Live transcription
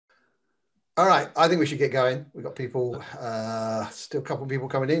All right, I think we should get going. We've got people, still a couple of people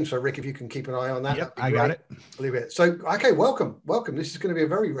coming in. So, Rick, if you can keep an eye on that, Yep, that'd be I great. got it. Leave it. So, okay, welcome. This is going to be a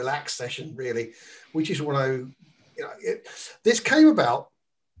very relaxed session, really. We just want to, this came about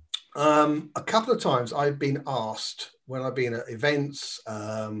a couple of times. I've been asked when I've been at events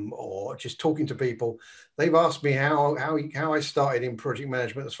or just talking to people. They've asked me how I started in project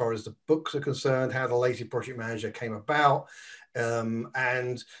management as far as the books are concerned, how the Lazy Project Manager came about,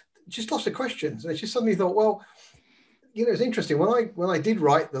 and just lots of questions. And I just suddenly thought, well, it's interesting when I did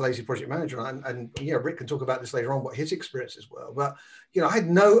write the Lazy Project Manager, and Rick can talk about this later on what his experiences were, but I had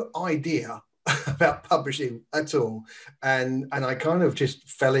no idea about publishing at all, and I kind of just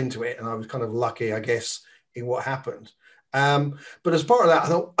fell into it, and I was kind of lucky, I guess, in what happened. But as part of that, I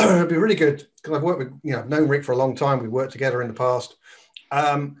thought it'd be really good because I've worked with, I've known Rick for a long time. We worked together in the past.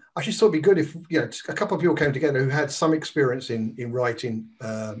 I just thought it'd be good if a couple of people came together who had some experience in writing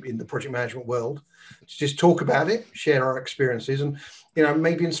in the project management world to just talk about it, share our experiences, and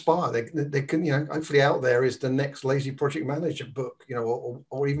maybe inspire. They can hopefully out there is the next Lazy Project Manager book,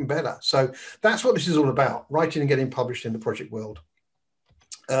 or even better. So that's what this is all about: writing and getting published in the project world.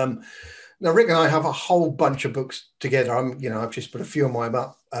 Now, Rick and I have a whole bunch of books together. I've just put a few of mine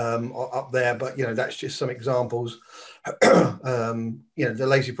up there, but that's just some examples. The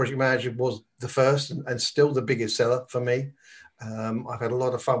Lazy Project Manager was the first and still the biggest seller for me. I've had a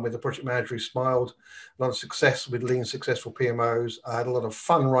lot of fun with the Project Manager Who Smiled, a lot of success with lean successful PMOs. I had a lot of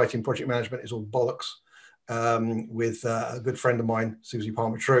fun writing Project Management Is All Bollocks with a good friend of mine, Susie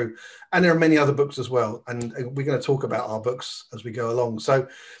Palmer True. And there are many other books as well. And we're going to talk about our books as we go along. So,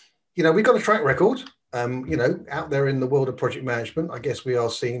 we've got a track record, out there in the world of project management. I guess we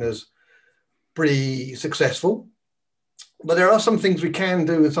are seen as pretty successful, but there are some things we can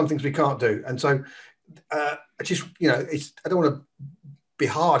do and some things we can't do. And so I don't want to be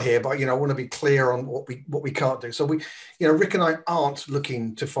hard here, but, I want to be clear on what we can't do. So Rick and I aren't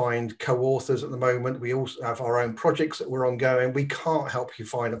looking to find co-authors at the moment. We also have our own projects that we're ongoing. We can't help you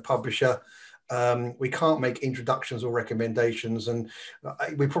find a publisher. We can't make introductions or recommendations, and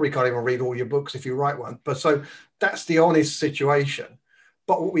we probably can't even read all your books if you write one. But so that's the honest situation.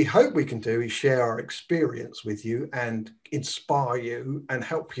 But what we hope we can do is share our experience with you and inspire you and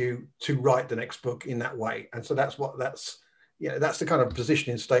help you to write the next book in that way. And so that's the kind of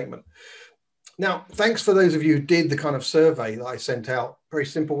positioning statement. Now, thanks for those of you who did the kind of survey that I sent out, very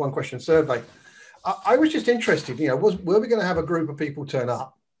simple one question survey. I was just interested, were we going to have a group of people turn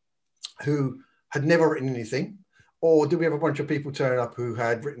up who had never written anything, or did we have a bunch of people turn up who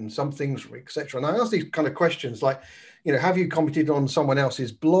had written some things, etc.? And I asked these kind of questions like, have you commented on someone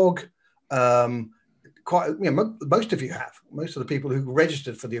else's blog? Most of you have. Most of the people who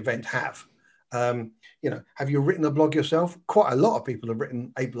registered for the event have. Have you written a blog yourself? Quite a lot of people have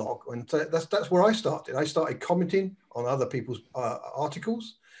written a blog, and so that's where I started. I started commenting on other people's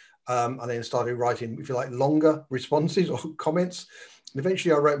articles, and then started writing, if you like, longer responses or comments.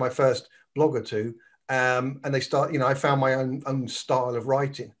 Eventually, I wrote my first blog or two, and I found my own style of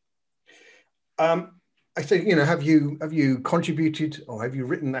writing. I say, have you contributed or have you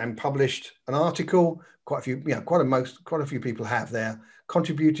written and published an article? Quite a few, quite a few people have there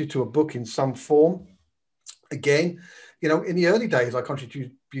contributed to a book in some form. Again, in the early days, I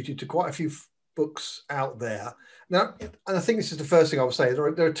contributed to quite a few books out there. Now, and I think this is the first thing I would say. There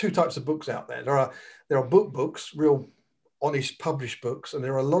are two types of books out there. There are books, real honest published books, and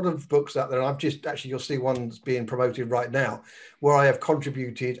there are a lot of books out there. And I've just you'll see one's being promoted right now where I have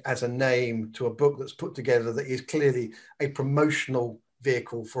contributed as a name to a book that's put together that is clearly a promotional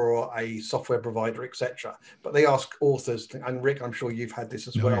vehicle for a software provider, etc. But they ask authors, and Rick, I'm sure you've had this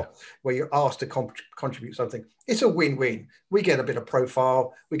as well, where you're asked to contribute something. It's a win-win. We get a bit of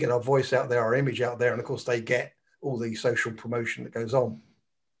profile, we get our voice out there, our image out there, and of course they get all the social promotion that goes on.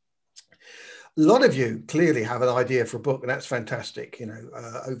 A lot of you clearly have an idea for a book, and that's fantastic.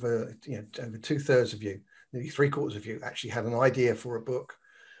 Over 2/3 of you, nearly 3/4 of you actually had an idea for a book.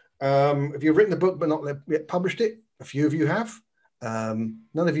 If you've written a book but not yet published it, a few of you have.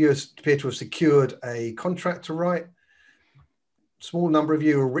 None of you appear to have secured a contract to write. Small number of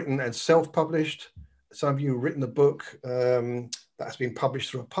you have written and self-published. Some of you have written a book that has been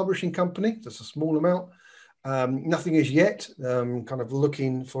published through a publishing company. That's a small amount. Nothing is yet. Kind of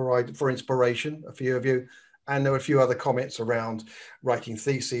looking for inspiration, a few of you, and there were a few other comments around writing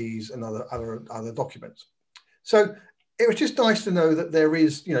theses and other documents. So it was just nice to know that there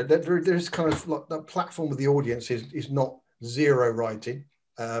is, that there is kind of like the platform with the audience is not zero writing,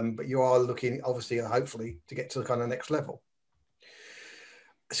 but you are looking, obviously, hopefully, to get to the kind of next level.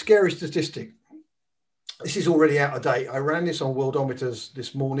 A scary statistic. This is already out of date. I ran this on Worldometers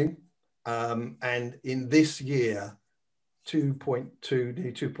this morning. And in this year, 2.2,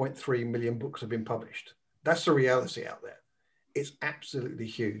 nearly 2.3 million books have been published. That's the reality out there. It's absolutely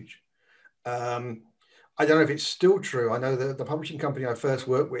huge. I don't know if it's still true. I know that the publishing company I first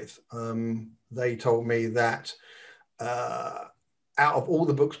worked with, they told me that out of all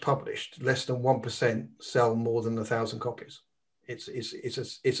the books published, less than 1% sell more than 1,000 copies. It's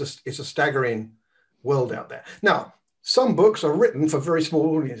a staggering world out there. Now, some books are written for very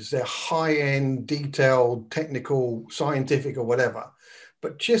small audiences. They're high-end, detailed, technical, scientific, or whatever.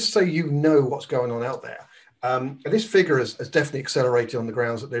 But just so you know what's going on out there, this figure has definitely accelerated on the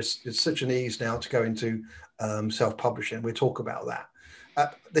grounds that there's such an ease now to go into self-publishing. We'll talk about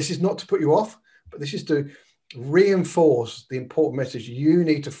that. This is not to put you off, but this is to reinforce the important message. You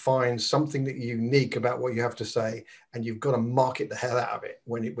need to find something that unique about what you have to say, and you've got to market the hell out of it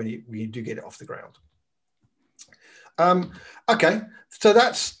when you do get it off the ground. Okay, so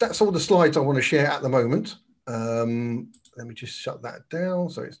that's all the slides I want to share at the moment. Let me just shut that down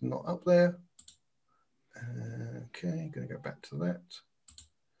so it's not up there. Okay, going to go back to that.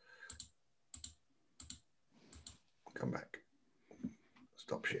 Come back.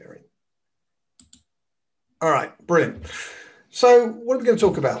 Stop sharing. All right, brilliant. So what are we going to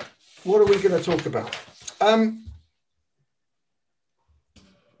talk about? What are we going to talk about?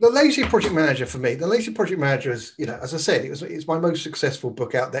 The Lazy Project Manager, for me, the Lazy Project Manager is, as I said, it's my most successful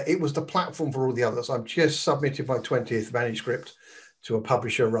book out there. It was the platform for all the others. I've just submitted my 20th manuscript to a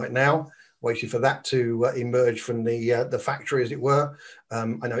publisher right now, waiting for that to emerge from the factory, as it were. I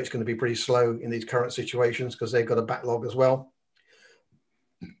know it's going to be pretty slow in these current situations because they've got a backlog as well.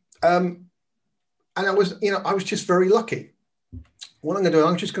 And I was just very lucky. What I'm going to do,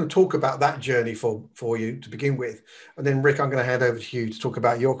 I'm just going to talk about that journey for you to begin with. And then, Rick, I'm going to hand over to you to talk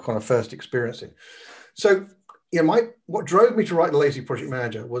about your kind of first experiencing. So, what drove me to write the Lazy Project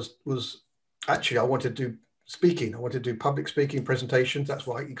Manager was actually I wanted to do speaking. I wanted to do public speaking presentations. That's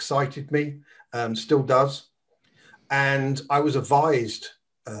what excited me, still does. And I was advised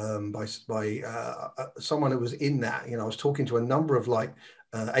by someone who was in that. I was talking to a number of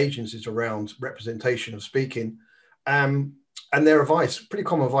agencies around representation of speaking. And their advice, pretty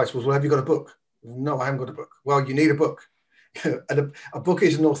common advice, was, well, have you got a book? No, I haven't got a book. Well, you need a book. And a book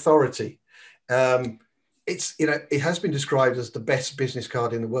is an authority. It has been described as the best business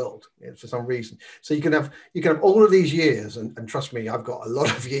card in the world for some reason. So you can have all of these years, and trust me, I've got a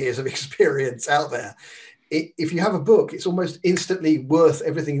lot of years of experience out there. If you have a book, it's almost instantly worth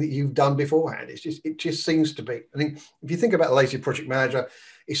everything that you've done beforehand. It just seems to be. I think if you think about Lazy Project Manager,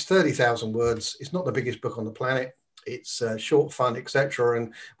 it's 30,000 words. It's not the biggest book on the planet. It's short, fun, etc.,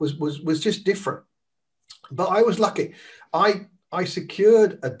 and was just different. But I was lucky. I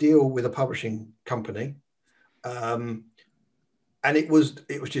secured a deal with a publishing company, and it was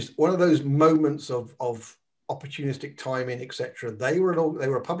just one of those moments of opportunistic timing, etc. They were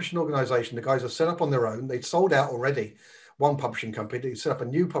a publishing organization. The guys are set up on their own. They'd sold out already. One publishing company. They set up a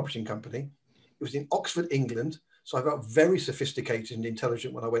new publishing company. It was in Oxford, England. So I felt very sophisticated and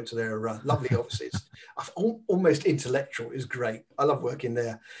intelligent when I went to their lovely offices. Almost intellectual. It was great. I love working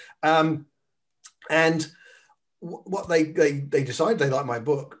there. And what they decided they liked my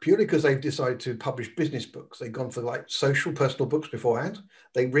book purely because they've decided to publish business books. They've gone for social personal books beforehand.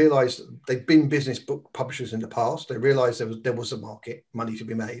 They realized they'd been business book publishers in the past. They realized there was a market, money to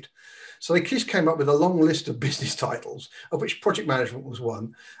be made. So they just came up with a long list of business titles, of which project management was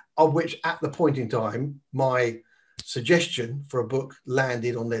one, of which at the point in time, my suggestion for a book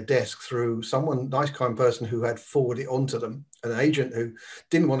landed on their desk through someone, nice kind person who had forwarded it on to them, an agent who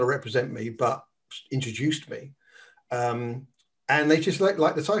didn't want to represent me but introduced me, and they just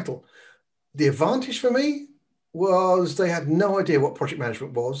liked the title. The advantage for me was they had no idea what project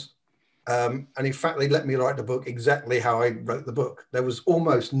management was, and in fact they let me write the book exactly how I wrote the book. There was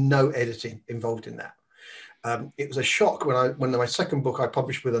almost no editing involved in that. It was a shock when my second book I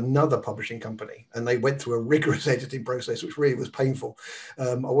published with another publishing company, and they went through a rigorous editing process, which really was painful.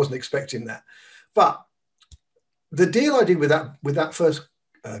 I wasn't expecting that, but the deal I did with that first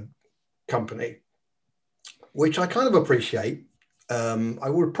company, which I kind of appreciate, I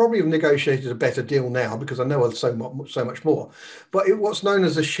would probably have negotiated a better deal now because I know so much more. But what's known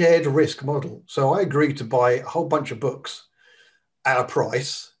as a shared risk model. So I agreed to buy a whole bunch of books at a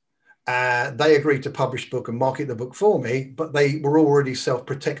price. They agreed to publish the book and market the book for me, but they were already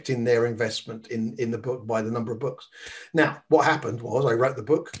self-protecting their investment in the book by the number of books. Now, what happened was I wrote the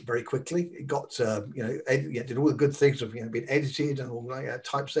book very quickly. It got, did all the good things of being edited and all that,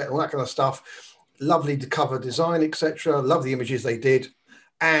 typeset and all that kind of stuff. Lovely to cover design, etc. Love the images they did.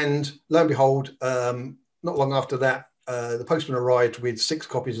 And lo and behold, not long after that, The postman arrived with 6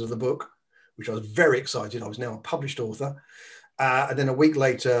 copies of the book, which I was very excited. I was now a published author. And then a week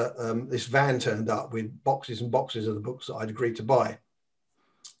later, this van turned up with boxes and boxes of the books that I'd agreed to buy.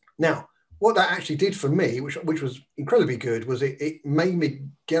 Now, what that actually did for me, which was incredibly good, was it made me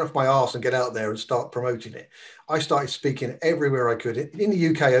get off my arse and get out there and start promoting it. I started speaking everywhere I could, in the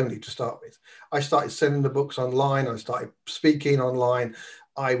UK only to start with. I started selling the books online. I started speaking online.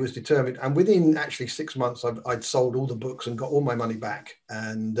 I was determined. And within actually 6 months, I'd sold all the books and got all my money back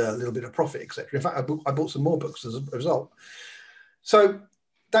and a little bit of profit, etc. In fact, I bought some more books as a result. So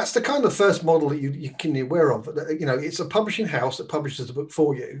that's the kind of first model that you can be aware of. You know, it's a publishing house that publishes the book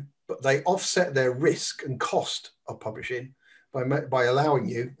for you, but they offset their risk and cost of publishing by allowing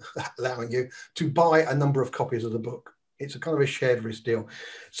you to buy a number of copies of the book. It's a kind of a shared risk deal.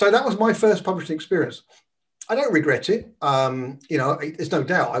 So that was my first publishing experience. I don't regret it. You know, there's no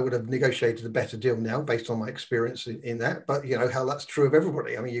doubt I would have negotiated a better deal now based on my experience in that. But you know how that's true of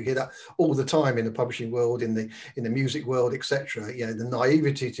everybody. I mean, you hear that all the time in the publishing world, in the music world, etc. You know, the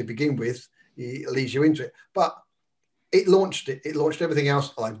naivety to begin with leads you into it. But it launched it. It launched everything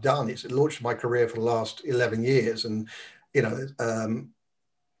else I've done. It launched my career for the last 11 years, and you know.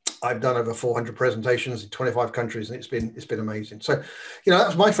 I've done over 400 presentations in 25 countries, and it's been amazing. So, you know, that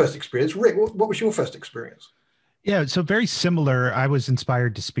was my first experience. Rick, what was your first experience? Yeah, so very similar. I was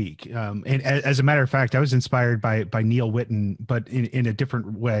inspired to speak, and as a matter of fact, I was inspired by Neil Witten, but in a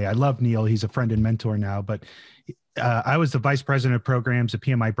different way. I love Neil; he's a friend and mentor now. But I was the vice president of programs at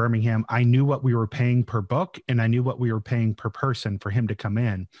PMI Birmingham. I knew what we were paying per book, and I knew what we were paying per person for him to come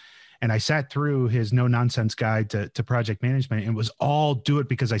in. And I sat through his no nonsense guide to project management, and it was all do it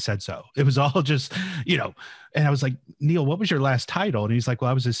because I said so. It was all just, you know, and I was like, Neil, what was your last title? And he's like, well,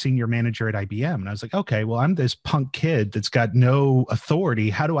 I was a senior manager at IBM. And I was like, okay, well, I'm this punk kid that's got no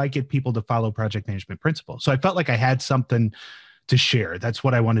authority. How do I get people to follow project management principles? So I felt like I had something to share. That's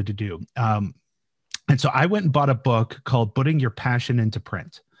what I wanted to do. And so I went and bought a book called Putting Your Passion into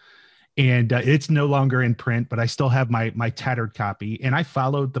Print. And it's no longer in print, but I still have my tattered copy, and I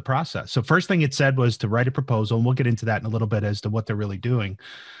followed the process. So first thing it said was to write a proposal, and we'll get into that in a little bit as to what they're really doing.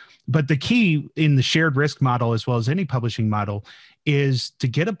 But the key in the shared risk model, as well as any publishing model, is to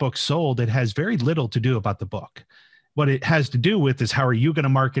get a book sold. It has very little to do about the book. What it has to do with is how are you going to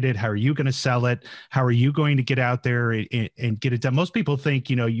market it? How are you going to sell it? How are you going to get out there and get it done? Most people think,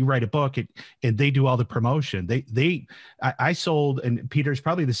 you know, you write a book and they do all the promotion. I sold, and Peter's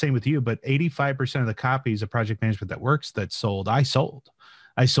probably the same with you, but 85% of the copies of Project Management That Works that sold, I sold.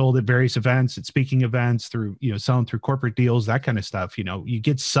 I sold at various events, at speaking events, through, you know, selling through corporate deals, that kind of stuff. You know, you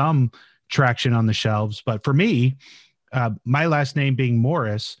get some traction on the shelves. But for me, my last name being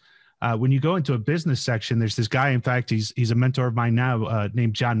Morris, when you go into a business section, there's this guy, in fact, he's a mentor of mine now,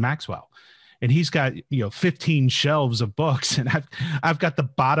 named John Maxwell. And he's got, you know, 15 shelves of books, and I've got the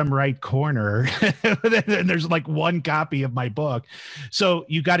bottom right corner and there's like one copy of my book. So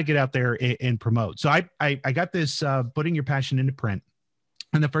you got to get out there and promote. So I got this Putting Your Passion into Print.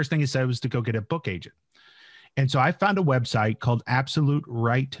 And the first thing he said was to go get a book agent. And so I found a website called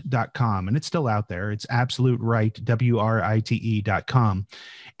absolutewrite.com, and it's still out there. It's absolutewrite, WRITE.com.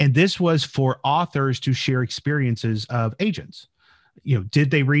 And this was for authors to share experiences of agents. You know,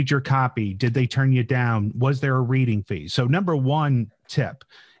 did they read your copy? Did they turn you down? Was there a reading fee? So number one tip,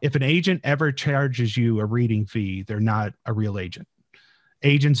 if an agent ever charges you a reading fee, they're not a real agent.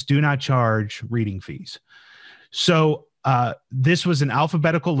 Agents do not charge reading fees. So this was an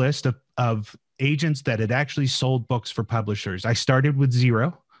alphabetical list of agents that had actually sold books for publishers. I started with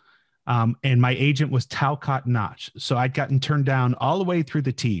 0, and my agent was Talcott Notch. So I'd gotten turned down all the way through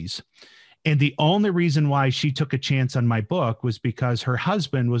the T's. And the only reason why she took a chance on my book was because her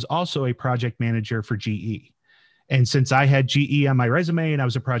husband was also a project manager for GE. And since I had GE on my resume and I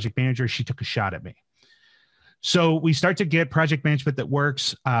was a project manager, she took a shot at me. So we start to get Project Management That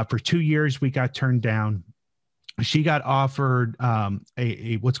Works. For 2 years, we got turned down. She got offered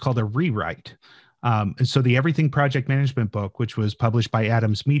a what's called a rewrite. And so the Everything Project Management book, which was published by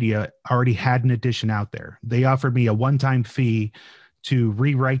Adams Media, already had an edition out there. They offered me a one-time fee to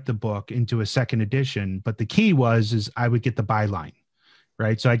rewrite the book into a second edition. But the key is I would get the byline,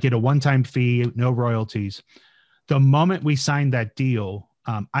 right? So I get a one-time fee, no royalties. The moment we signed that deal,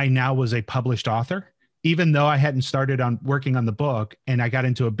 I now was a published author, even though I hadn't started on working on the book, and I got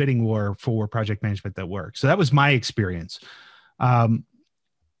into a bidding war for Project Management That Works. So that was my experience.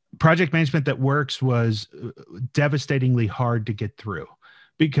 Project Management That Works was devastatingly hard to get through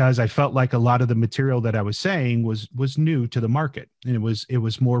because I felt like a lot of the material that I was saying was new to the market, and it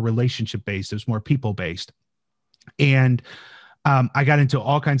was more relationship based, it was more people based, and I got into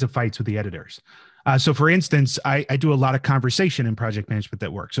all kinds of fights with the editors. So for instance, I do a lot of conversation in project management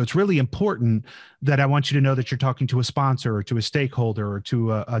that works. So it's really important that I want you to know that you're talking to a sponsor or to a stakeholder or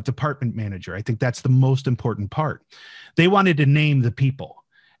to a department manager. I think that's the most important part. They wanted to name the people.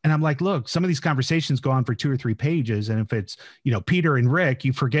 And I'm like, look, some of these conversations go on for 2 or 3 pages. And if it's, Peter and Rick,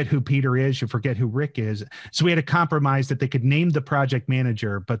 you forget who Peter is, you forget who Rick is. So we had a compromise that they could name the project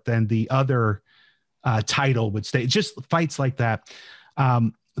manager, but then the other title would stay. Just fights like that.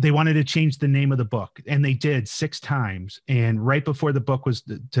 They wanted to change the name of the book, and they did 6 times. And right before the book was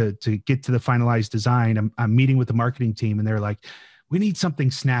to get to the finalized design, I'm meeting with the marketing team, and they're like, we need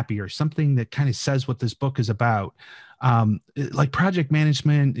something snappy or something that kind of says what this book is about. Like project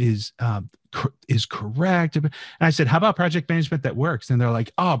management is correct. And I said, how about project management that works? And they're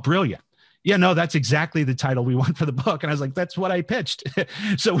like, oh, brilliant. Yeah, no, that's exactly the title we want for the book. And I was like, that's what I pitched.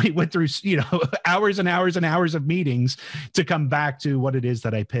 So we went through, hours and hours and hours of meetings to come back to what it is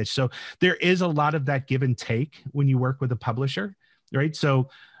that I pitched. So there is a lot of that give and take when you work with a publisher, right? So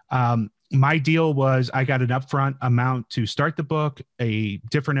my deal was I got an upfront amount to start the book, a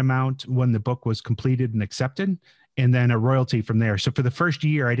different amount when the book was completed and accepted, and then a royalty from there. So for the first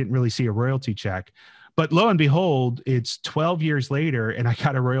year, I didn't really see a royalty check. But lo and behold, it's 12 years later, and I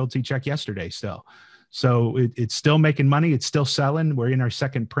got a royalty check yesterday still. So it's still making money. It's still selling. We're in our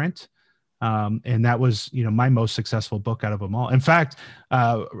second print. And that was, my most successful book out of them all. In fact,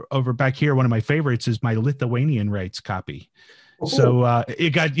 over back here, one of my favorites is my Lithuanian rights copy. Oh. So it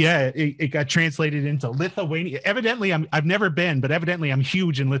got translated into Lithuania. Evidently, I've never been, but evidently I'm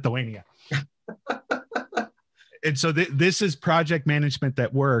huge in Lithuania. And so this is project management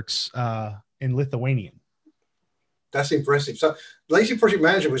that works in Lithuanian. That's impressive. So Lazy Project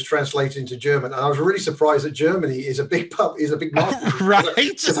Manager was translated into German, and I was really surprised that Germany is a big market. Right.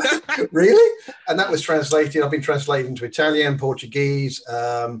 Really? And that was translated. I've been translated into Italian, Portuguese.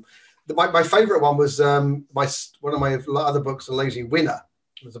 My favorite one was one of my other books, The Lazy Winner.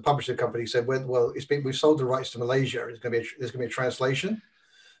 The publishing company said, well, we've sold the rights to Malaysia. There's going to be a translation.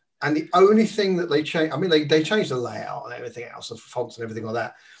 And the only thing that they changed, they changed the layout and everything else, the fonts and everything like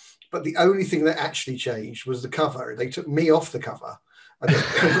that. But the only thing that actually changed was the cover. They took me off the cover. And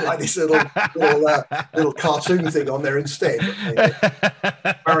they like this little cartoon thing on there instead.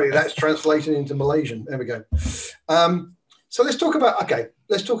 Apparently that's translated into Malaysian. There we go. So let's talk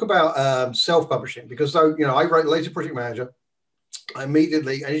about self-publishing, because though, I wrote Lazy Project Manager, I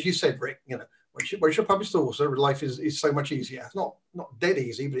immediately, and as you said, Rick, once you're published author, life is so much easier. It's not dead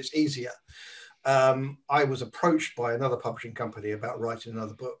easy, but it's easier. I was approached by another publishing company about writing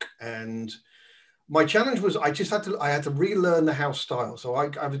another book, and my challenge was I had to relearn the house style. So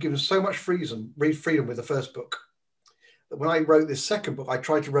I was given so much freedom with the first book that when I wrote this second book, I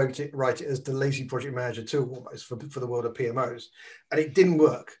tried to write it as the Lazy Project Manager 2 almost for the world of PMOs, and it didn't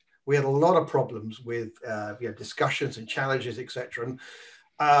work. We had a lot of problems with discussions and challenges, etc.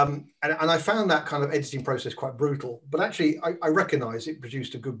 And I found that kind of editing process quite brutal. But actually, I recognize it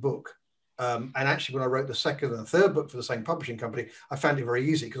produced a good book. And actually, when I wrote the second and third book for the same publishing company, I found it very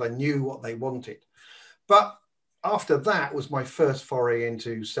easy because I knew what they wanted. But after that was my first foray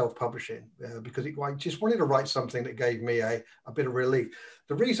into self-publishing because I just wanted to write something that gave me a bit of relief.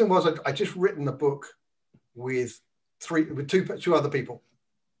 The reason was I just written a book with two other people,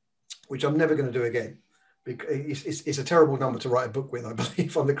 which I'm never going to do again. Because it's a terrible number to write a book with, I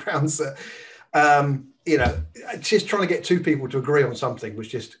believe, on the grounds that just trying to get 2 people to agree on something was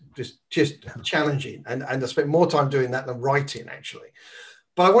just challenging, and I spent more time doing that than writing actually.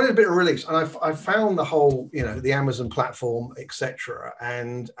 But I wanted a bit of release, and I found the whole the Amazon platform, etc.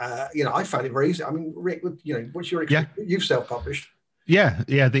 And I found it very easy. I mean, Rick, what's your experience? Yeah. You've self-published. Yeah,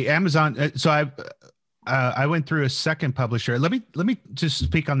 the Amazon. So I went through a second publisher. Let me just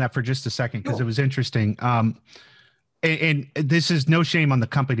speak on that for just a second because It was interesting. And this is no shame on the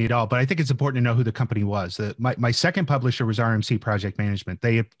company at all, but I think it's important to know who the company was. My second publisher was RMC Project Management.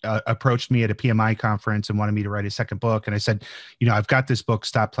 They approached me at a PMI conference and wanted me to write a second book. And I said, I've got this book,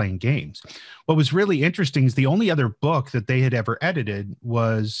 Stop Playing Games. What was really interesting is the only other book that they had ever edited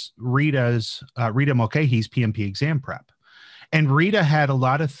was Rita Mulcahy's PMP Exam Prep. And Rita had a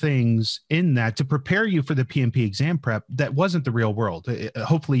lot of things in that to prepare you for the PMP exam prep that wasn't the real world.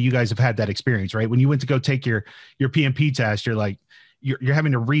 Hopefully you guys have had that experience, right? When you went to go take your PMP test, you're like, you're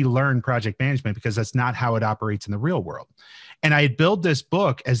having to relearn project management because that's not how it operates in the real world. And I had built this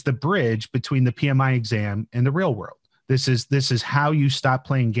book as the bridge between the PMI exam and the real world. This is how you stop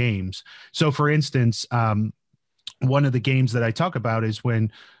playing games. So for instance, one of the games that I talk about is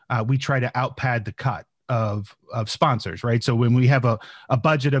when we try to outpad the cut. of sponsors, right? So when we have a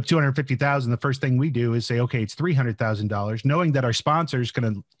budget of 250,000, the first thing we do is say, okay, it's $300,000, knowing that our sponsor is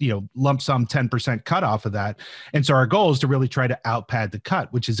going to, lump sum 10% cut off of that. And so our goal is to really try to outpad the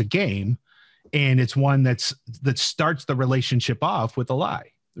cut, which is a game. And it's one that starts the relationship off with a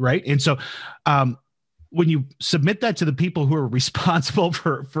lie, right? And so when you submit that to the people who are responsible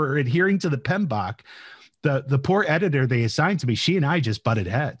for adhering to the PMBOK, the poor editor they assigned to me, she and I just butted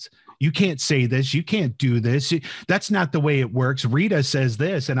heads. You can't say this. You can't do this. That's not the way it works. Rita says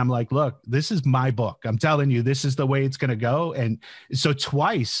this. And I'm like, look, this is my book. I'm telling you, this is the way it's going to go. And so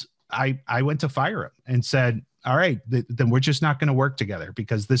twice I went to fire him and said, all right, then we're just not going to work together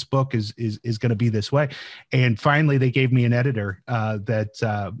because this book is going to be this way. And finally, they gave me an editor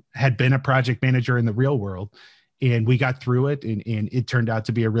that had been a project manager in the real world. And we got through it, and it turned out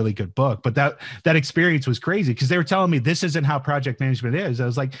to be a really good book. But that experience was crazy because they were telling me this isn't how project management is. I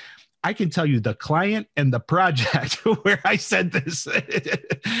was like, I can tell you the client and the project where I said this.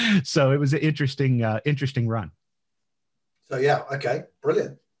 So it was an interesting run. So yeah, okay,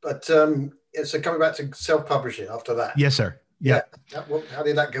 brilliant. But so coming back to self-publishing after that. Yes, sir. Yeah. How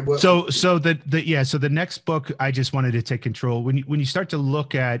did that work? So the next book, I just wanted to take control. When you start to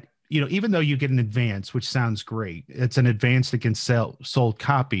look at, even though you get an advance, which sounds great, it's an advance that can sell sold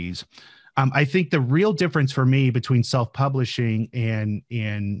copies. I think the real difference for me between self-publishing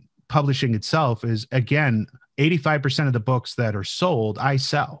and publishing itself is, again, 85% of the books that are sold, I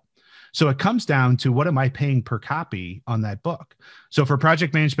sell. So it comes down to what am I paying per copy on that book? So for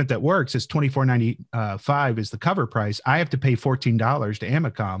project management that works, it's $24.95 is the cover price. I have to pay $14 to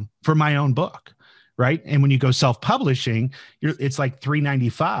Amicom for my own book, right? And when you go self-publishing, it's like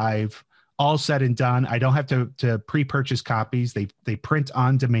 $3.95, all said and done. I don't have to pre-purchase copies. They print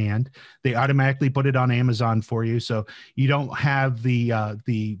on demand. They automatically put it on Amazon for you, so you don't have the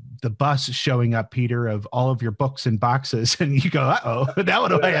bus showing up, Peter, of all of your books and boxes, and you go, uh-oh, now what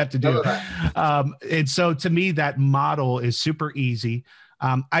do I have to do? And so to me, that model is super easy.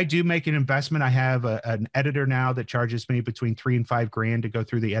 I do make an investment. I have an editor now that charges me between $3,000 and $5,000 to go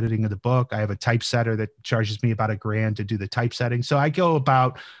through the editing of the book. I have a typesetter that charges me about $1,000 to do the typesetting. So I go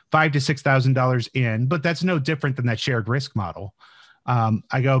about $5,000 to $6,000 in, but that's no different than that shared risk model.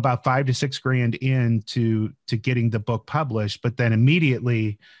 I go about $5,000 to $6,000 in to getting the book published, but then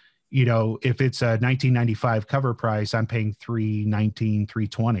immediately, if it's a $19.95 cover price, I'm paying $319,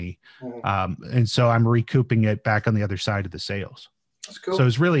 $320. And so I'm recouping it back on the other side of the sales. That's cool. So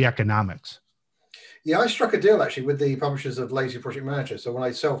it's really economics. Yeah, I struck a deal actually with the publishers of Lazy Project Manager. So when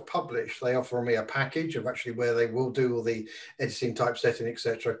I self-publish, they offer me a package of actually where they will do all the editing, typesetting,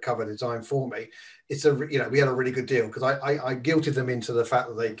 etc., cover design for me. It's we had a really good deal because I guilted them into the fact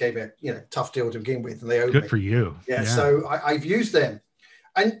that they gave me a tough deal to begin with, and they owed me. Good for you. Yeah. So I've used them,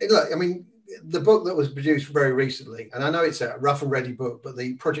 and look, I mean, the book that was produced very recently, and I know it's a rough and ready book, but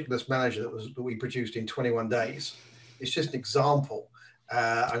the Project List Manager that we produced in 21 days, it's just an example.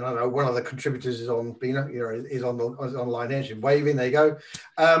 And I know one of the contributors is on, is on Online Edge and waving. There you go.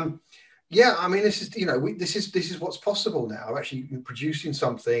 Yeah, I mean, this is, this is what's possible now. Actually, producing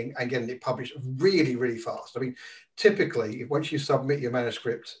something and getting it published really, really fast. I mean, typically, once you submit your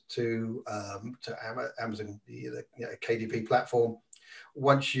manuscript to Amazon, the KDP platform,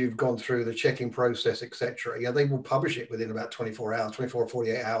 once you've gone through the checking process, etc., they will publish it within about 24 or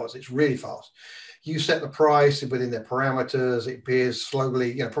 48 hours. It's really fast. You set the price within their parameters. It appears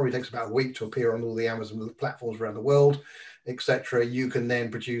slowly, probably takes about a week to appear on all the Amazon platforms around the world, etc. You can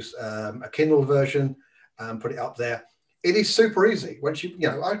then produce a Kindle version, put it up there. It is super easy. Once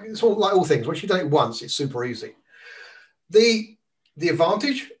it's all like all things. Once you've done it once, it's super easy. The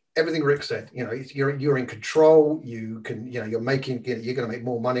advantage, everything Rick said, you're in control. You can, you're making, you're going to make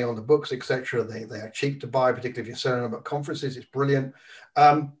more money on the books, etc. They are cheap to buy, particularly if you're selling them at conferences. It's brilliant.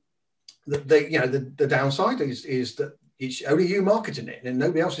 The downside is that it's only you marketing it, and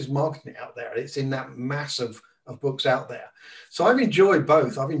nobody else is marketing it out there. It's in that mass of books out there. So I've enjoyed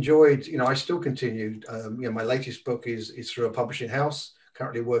both. I've enjoyed, I still continue. My latest book is through a publishing house,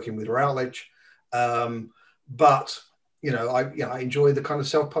 currently working with Routledge. But I enjoy the kind of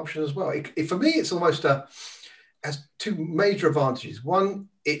self-publishing as well. For me, it's almost has two major advantages. One,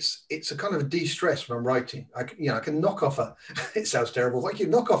 it's a kind of a de-stress when I'm writing. I can knock off it sounds terrible, but I can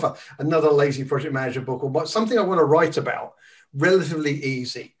knock off another Lazy Project Manager book or something I want to write about relatively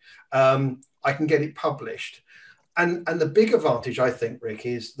easy. I can get it published. And the big advantage, I think, Rick,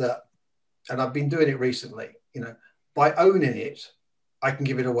 is that, and I've been doing it recently, by owning it, I can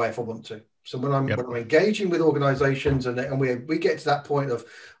give it away if I want to. So when I'm engaging with organizations and we get to that point of,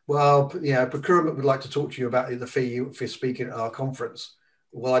 well, procurement would like to talk to you about the fee for speaking at our conference.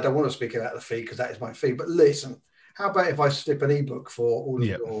 well, I don't want to speak about the fee because that is my fee. But listen, how about if I slip an ebook for all of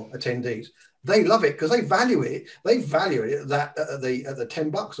your attendees? They love it because they value it. They value it at the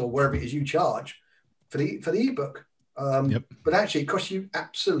 $10 or wherever it is you charge for the ebook. But actually, it costs you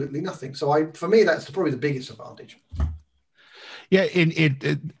absolutely nothing. So for me, that's probably the biggest advantage. Yeah,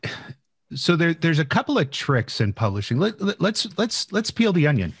 so there's a couple of tricks in publishing. Let's peel the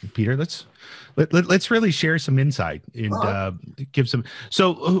onion, Peter. Let's really share some insight and give some.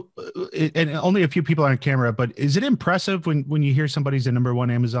 So, and only a few people are on camera, but is it impressive when you hear somebody's a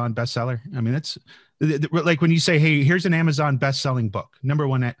 #1 Amazon bestseller? I mean, that's like when you say, "Hey, here's an Amazon best-selling book,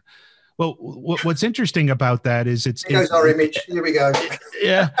 #1." Well, what's interesting about that is here's our image. Here we go.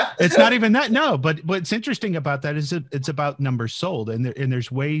 Yeah, it's not even that. No, but what's interesting about that is it's about numbers sold, and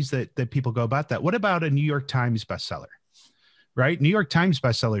there's ways that people go about that. What about a New York Times bestseller? Right, New York Times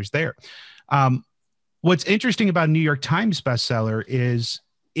bestsellers there. What's interesting about a New York Times bestseller is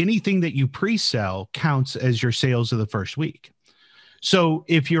anything that you pre-sell counts as your sales of the first week. So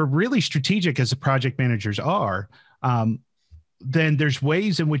if you're really strategic, as the project managers are, then there's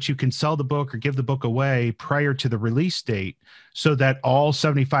ways in which you can sell the book or give the book away prior to the release date so that all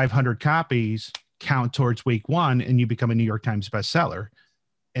 7,500 copies count towards week 1 and you become a New York Times bestseller.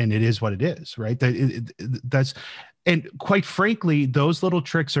 And it is what it is, right? That's, and quite frankly, those little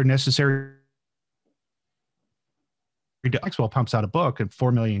tricks are necessary. Maxwell pumps out a book and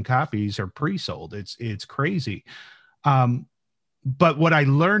 4 million copies are pre-sold. It's crazy. But what I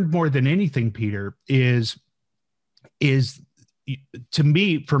learned more than anything, Peter, is for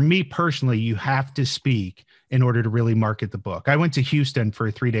me personally, you have to speak in order to really market the book. I went to Houston for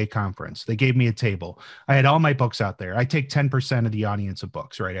a 3-day conference. They gave me a table. I had all my books out there. I take 10% of the audience of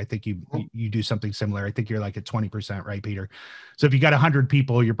books, right? I think you do something similar. I think you're like at 20%, right, Peter? So if you got 100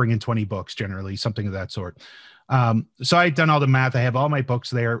 people, you're bringing 20 books generally, something of that sort. So I'd done all the math. I have all my books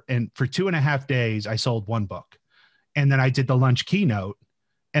there. And for 2.5 days, I sold 1 book. And then I did the lunch keynote.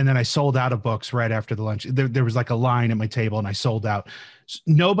 And then I sold out of books right after the lunch. There was like a line at my table and I sold out.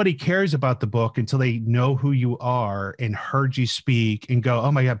 Nobody cares about the book until they know who you are and heard you speak and go, oh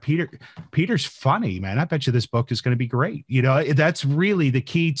my God, Peter's funny, man. I bet you this book is going to be great. You know, that's really the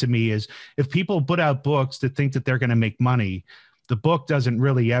key to me is if people put out books that think that they're going to make money, the book doesn't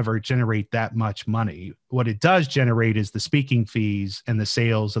really ever generate that much money. What it does generate is the speaking fees and the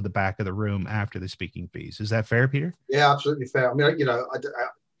sales of the back of the room after the speaking fees. Is that fair, Peter? Yeah, absolutely fair. I mean, you know,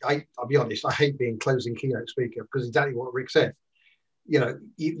 I'll be honest, I hate being closing keynote speaker because exactly what Rick said. You know,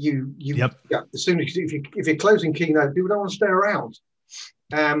 yeah, as soon as if you're closing keynote, people don't want to stay around.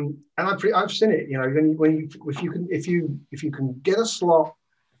 And I've seen it. You know, if you can get a slot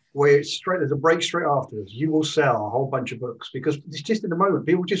where there's a break straight afterwards, you will sell a whole bunch of books because it's just in the moment.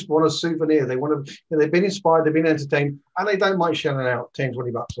 People just want a souvenir. They want to, they've been inspired, they've been entertained, and they don't mind shelling out 10,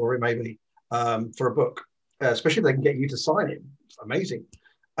 20 bucks or maybe for a book, especially if they can get you to sign it. It's amazing.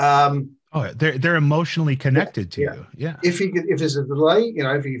 They're emotionally connected to you. Yeah. If there's a delay, you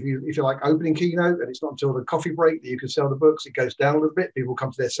know, if you're like opening keynote and it's not until the coffee break that you can sell the books, it goes down a little bit. People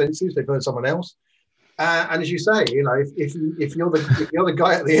come to their senses. They've heard someone else. And as you say, you know, if you're the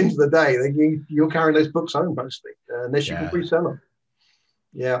guy at the end of the day, then you're carrying those books home mostly, unless you can pre-sell them.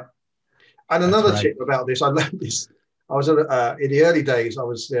 Yeah. And another tip about this, I learned this. I was in the early days. I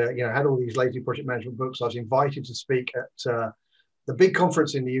was had all these lazy project management books. I was invited to speak at the big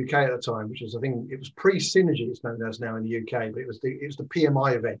conference in the UK at the time, which was, I think it was pre-Synergy, it's known as now in the UK, but it was the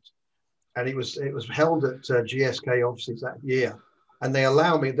PMI event, and it was held at GSK offices that year, and they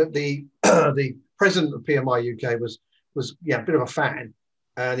allowed me that the president of PMI UK was a bit of a fan,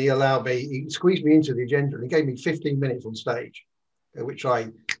 and he squeezed me into the agenda and he gave me 15 minutes on stage, which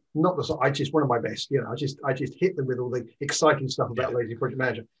I just one of my best, you know, I just hit them with all the exciting stuff about lazy project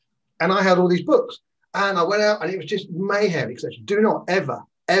manager, and I had all these books. And I went out and it was just mayhem, etc. Do not ever,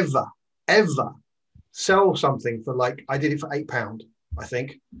 ever, ever sell something for I did it for £8, I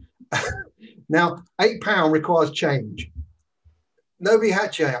think. Now, £8 requires change. Nobody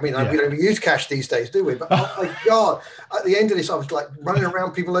had change. I mean, we don't use cash these days, do we? But oh my God, at the end of this, I was like running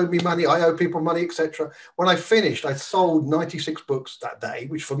around, people owed me money, I owe people money, etc. When I finished, I sold 96 books that day,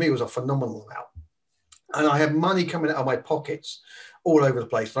 which for me was a phenomenal amount. And I had money coming out of my pockets all over the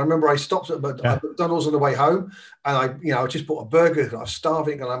place. I remember I stopped at McDonald's on the way home, and I just bought a burger because I was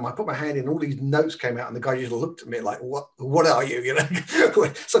starving, and I put my hand in, all these notes came out, and the guy just looked at me like, what are you? You know,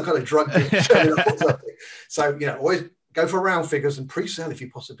 some kind of drug dealer showing up or something. So, you know, always go for round figures and pre-sell if you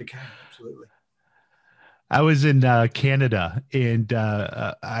possibly can. Absolutely. I was in Canada, and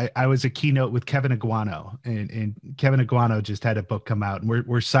I was a keynote with Kevin Aguano, and Kevin Aguano just had a book come out, and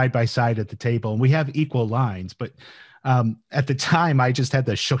we're side by side at the table, and we have equal lines, but At the time, I just had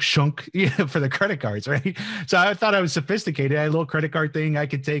the shunk for the credit cards, right? So I thought I was sophisticated. I had a little credit card thing. I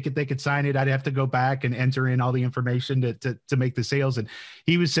could take it. They could sign it. I'd have to go back and enter in all the information to make the sales. And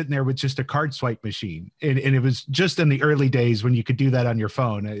he was sitting there with just a card swipe machine. And it was just in the early days when you could do that on your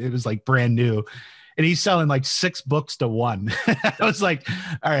phone. It was like brand new. And he's selling like 6 books to 1. I was like,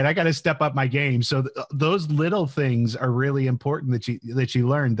 all right, I got to step up my game. So those little things are really important that you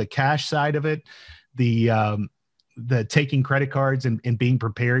learn. The cash side of it, the taking credit cards and being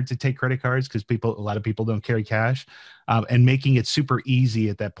prepared to take credit cards, because a lot of people don't carry cash, and making it super easy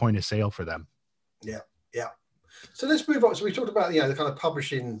at that point of sale for them. Yeah. So let's move on. So we talked about, the kind of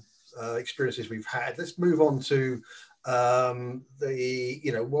publishing experiences we've had. Let's move on to the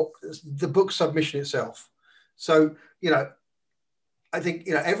book submission itself. So, I think,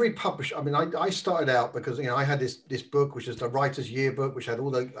 every publisher, I mean, I started out because, I had this book, which is the writer's yearbook, which had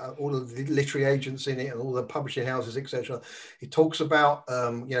all of the literary agents in it and all the publishing houses, etc. It talks about,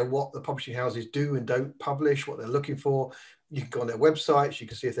 what the publishing houses do and don't publish, what they're looking for. You can go on their websites, you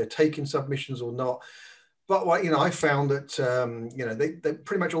can see if they're taking submissions or not. But I found that, they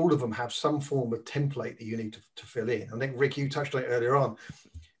pretty much all of them have some form of template that you need to fill in. I think, Rick, you touched on it earlier on.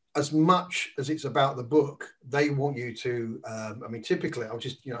 As much as it's about the book, they want you to, typically, I've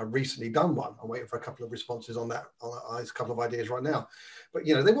just, recently done one. I'm waiting for a couple of responses on that. A couple of ideas right now. But,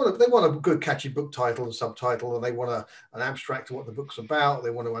 they want a good, catchy book title and subtitle, and they want an abstract of what the book's about. They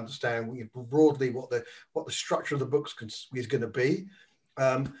want to understand broadly what the structure of the book is going to be.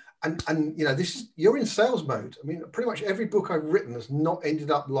 And this is, you're in sales mode. I mean, pretty much every book I've written has not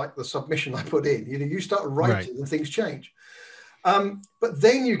ended up like the submission I put in. You start writing, right, and things change. But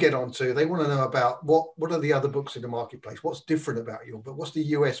then you get on to, they want to know about what are the other books in the marketplace? What's different about your book? What's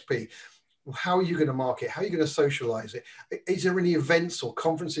the USP? How are you going to market? How are you going to socialize it? Is there any events or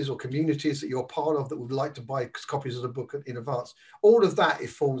conferences or communities that you're part of that would like to buy copies of the book in advance? All of that, it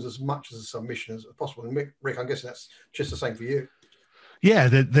forms as much as a submission as possible. And Rick, I'm guessing that's just the same for you. Yeah,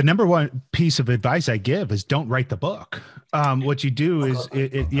 the number one piece of advice I give is don't write the book. What you do is,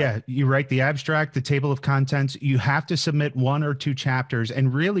 you write the abstract, the table of contents. You have to submit 1 or 2 chapters,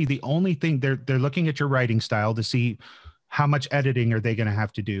 and really the only thing they're looking at your writing style to see how much editing are they going to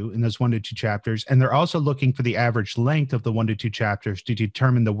have to do in those 1 to 2 chapters, and they're also looking for the average length of the 1 to 2 chapters to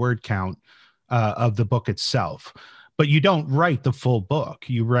determine the word count of the book itself. But you don't write the full book.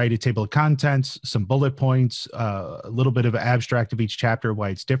 You write a table of contents, some bullet points, a little bit of an abstract of each chapter, why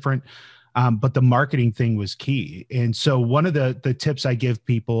it's different. But the marketing thing was key. And so one of the tips I give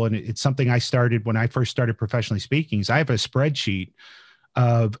people, and it's something I started when I first started professionally speaking, is I have a spreadsheet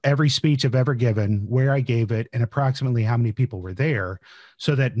of every speech I've ever given, where I gave it, and approximately how many people were there.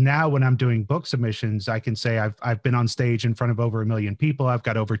 So that now when I'm doing book submissions, I can say I've been on stage in front of over 1 million people. I've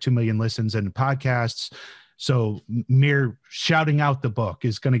got over 2 million listens in podcasts. So mere shouting out the book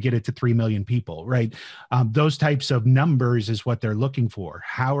is going to get it to 3 million people, right? Those types of numbers is what they're looking for.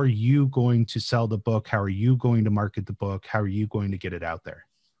 How are you going to sell the book? How are you going to market the book? How are you going to get it out there?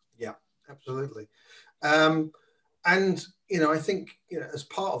 Yeah, absolutely. I think, as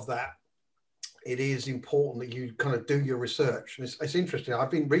part of that, it is important that you kind of do your research. And it's interesting. I've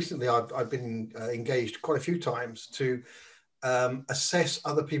been engaged quite a few times to assess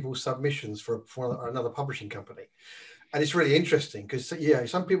other people's submissions for another publishing company. And it's really interesting because,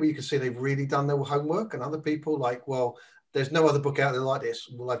 some people you can see they've really done their homework, and other people like, well, there's no other book out there like this.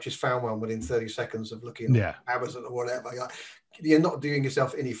 Well, I've just found one within 30 seconds of looking at Amazon or whatever. You're not doing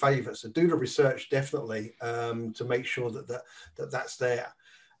yourself any favors. So do the research definitely to make sure that's there.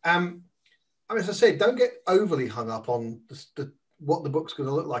 As I said, don't get overly hung up on what the book's going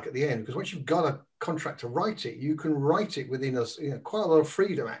to look like at the end, because once you've got a contract to write it, you can write it within quite a lot of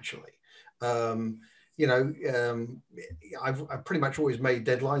freedom, actually. I've pretty much always made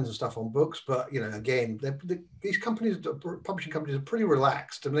deadlines and stuff on books, but again, these publishing companies are pretty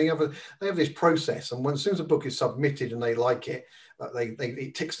relaxed, and they have this process. And as soon as a book is submitted and they like it,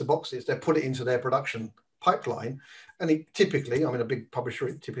 it ticks the boxes. They put it into their production pipeline, and a big publisher,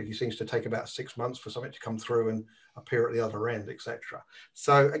 it typically seems to take about 6 months for something to come through and appear at the other end, etc.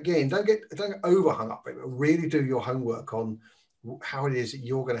 So again, don't get overhung up, but really do your homework on how it is that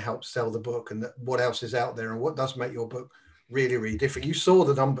you're going to help sell the book, and what else is out there, and what does make your book really, really different. You saw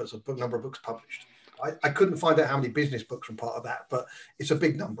the numbers of number of books published. I couldn't find out how many business books were part of that, but it's a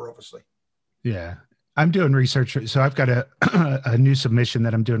big number, obviously. Yeah. I'm doing research. So I've got a new submission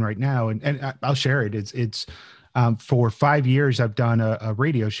that I'm doing right now, and I'll share it. It's for 5 years, I've done a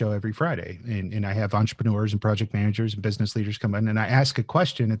radio show every Friday, and I have entrepreneurs and project managers and business leaders come in, and I ask a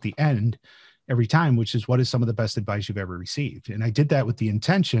question at the end every time, which is, what is some of the best advice you've ever received? And I did that with the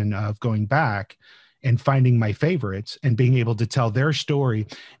intention of going back and finding my favorites and being able to tell their story.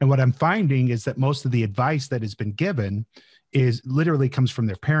 And what I'm finding is that most of the advice that has been given is literally comes from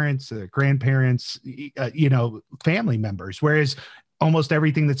their parents, their grandparents, family members. Whereas almost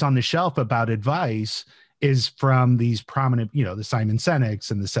everything that's on the shelf about advice is from these prominent, the Simon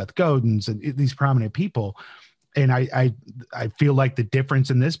Sinek's and the Seth Godins and these prominent people. And I feel like the difference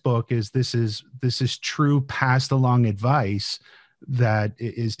in this book is this is true passed along advice that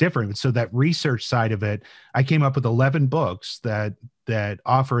is different. So that research side of it, I came up with 11 books that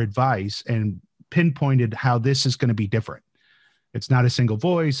offer advice and pinpointed how this is going to be different. It's not a single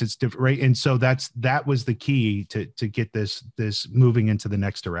voice, it's different, right? And so that was the key to get this moving into the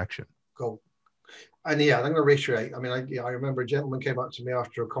next direction. Cool. And yeah, I'm going to reiterate. I mean, I remember a gentleman came up to me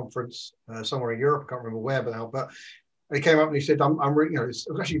after a conference somewhere in Europe. I can't remember where now, but he came up and he said, it was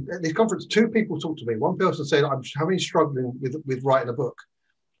actually at this conference, two people talked to me. One person said, I'm having struggling with writing a book.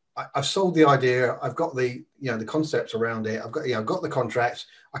 I've sold the idea. I've got the concepts around it. I've got the contracts.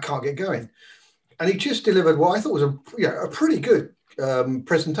 I can't get going. And he just delivered what I thought was a pretty good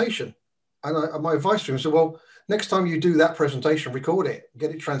presentation. And my advice to him said, well, next time you do that presentation, record it,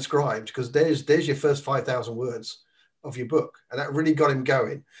 get it transcribed, because there's your first 5,000 words of your book. And that really got him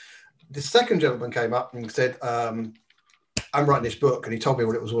going. The second gentleman came up and said, I'm writing this book. And he told me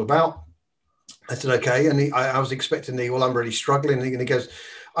what it was all about. I said, okay. And I was expecting I'm really struggling. And he goes,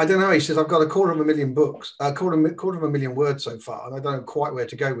 I don't know. He says, I've got 250,000 books, a quarter of a million words so far. And I don't know quite where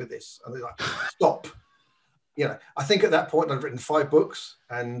to go with this. And they're like, stop. I think at that point I'd written 5 books,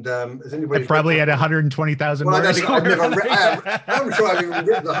 and has anybody probably had 120,000 words. I'm sure I've even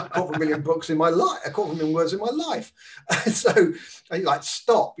written 250,000 books in my life, 250,000 words in my life. And so you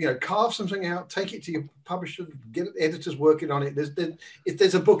stop, carve something out, take it to your publisher, get editors working on it. If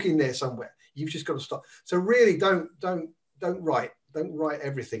there's a book in there somewhere, you've just got to stop. So really don't write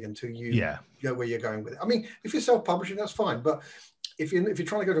everything until you know where you're going with it. I mean, if you're self-publishing, that's fine, but if you're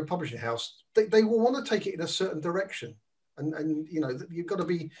trying to go to a publishing house, they will want to take it in a certain direction, and you've got to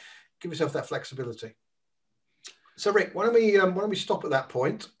give yourself that flexibility. So Rick, why don't we stop at that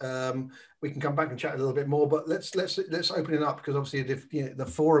point? We can come back and chat a little bit more, but let's open it up, because obviously the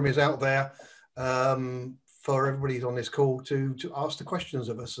forum is out there for everybody who's on this call to ask the questions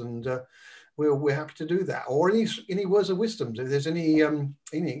of us, and we're happy to do that. Or any words of wisdom. If there's any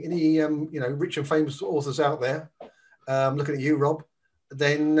rich and famous authors out there, looking at you, Rob,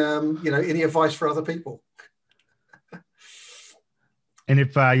 then any advice for other people. And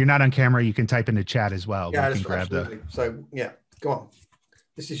if you're not on camera, you can type in the chat as well. Yeah, absolutely. So yeah, go on.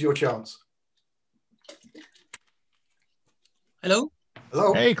 This is your chance. Hello.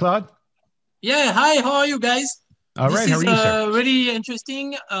 Hey, Claude. Yeah. Hi. How are you guys? All right. How are you, sir? Really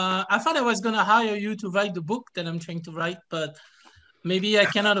interesting. I thought I was going to hire you to write the book that I'm trying to write, but maybe I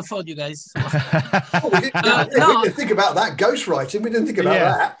cannot afford you guys. So. We didn't think about that ghostwriting. We didn't think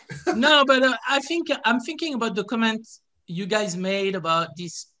about that. No, but I'm thinking about the comments you guys made about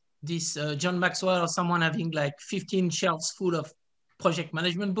this John Maxwell or someone having like 15 shelves full of project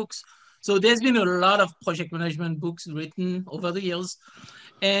management books. So there's been a lot of project management books written over the years.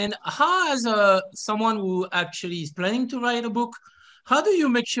 And how, as someone who actually is planning to write a book, how do you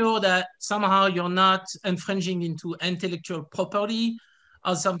make sure that somehow you're not infringing into intellectual property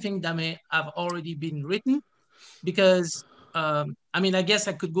or something that may have already been written? Because, I guess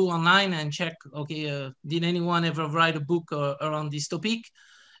I could go online and check, okay, did anyone ever write a book around this topic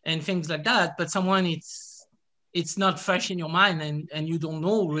and things like that? But it's not fresh in your mind, and you don't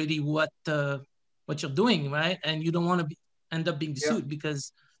know really what you're doing, right? And you don't want to end up being sued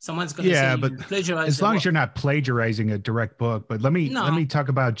because someone's going to say but plagiarize. As long as you're not plagiarizing a direct book. But let me talk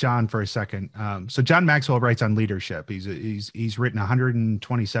about John for a second. So John Maxwell writes on leadership. He's written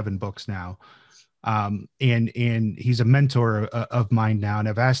 127 books now, and he's a mentor of mine now. And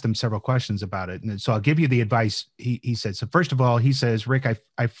I've asked him several questions about it. And so I'll give you the advice he said. So first of all, he says, Rick,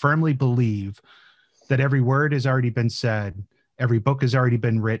 I firmly believe that every word has already been said, every book has already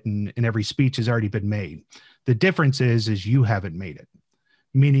been written, and every speech has already been made. The difference is you haven't made it.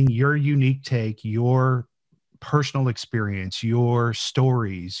 Meaning your unique take, your personal experience, your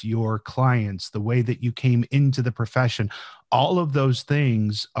stories, your clients, the way that you came into the profession, all of those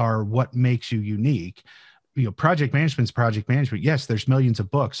things are what makes you unique. Project management's project management. Yes, there's millions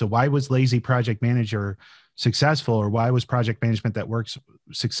of books. So why was Lazy Project Manager successful, or why was project management that works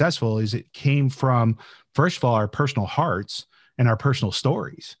successful? Is it came from, first of all, our personal hearts and our personal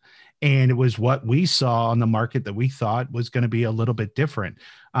stories. And it was what we saw on the market that we thought was going to be a little bit different.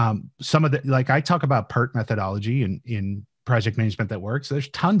 Some of the, like I talk about PERT methodology in project management that works. There's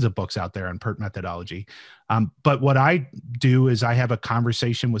tons of books out there on PERT methodology. But what I do is I have a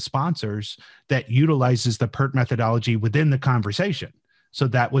conversation with sponsors that utilizes the PERT methodology within the conversation. So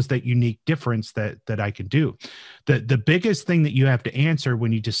that was that unique difference that I can do. The biggest thing that you have to answer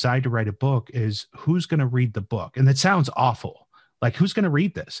when you decide to write a book is who's going to read the book. And that sounds awful. Like, who's going to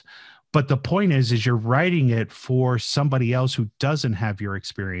read this? But the point is you're writing it for somebody else who doesn't have your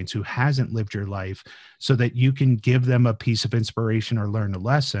experience, who hasn't lived your life, so that you can give them a piece of inspiration or learn a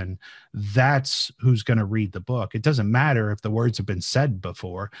lesson. That's who's going to read the book. It doesn't matter if the words have been said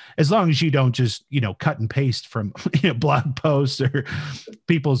before, as long as you don't just, cut and paste from blog posts or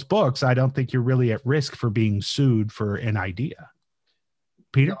people's books. I don't think you're really at risk for being sued for an idea.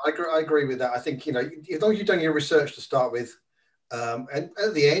 Peter? I agree with that. I think, as long as you've done your research to start with, and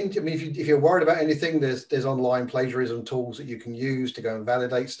at the end, I mean, if you're worried about anything, there's online plagiarism tools that you can use to go and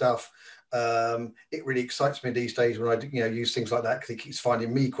validate stuff. It really excites me these days when I use things like that, because it keeps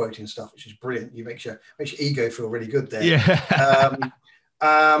finding me quoting stuff, which is brilliant. You makes your ego feel really good there. Yeah.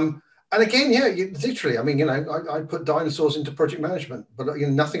 And again, literally, I mean, I put dinosaurs into project management, but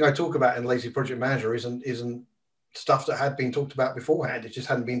nothing I talk about in Lazy Project Manager isn't stuff that had been talked about beforehand. It just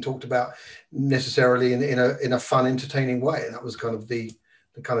hadn't been talked about necessarily in a fun, entertaining way. And that was kind of the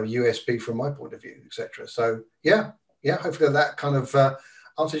kind of USP from my point of view, etc. So hopefully that kind of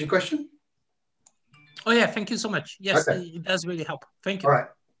answers your question. Oh yeah, thank you so much. Yes, okay. It does really help. Thank you. All right,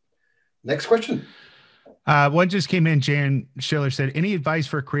 next question. One just came in. Jan Schiller said, any advice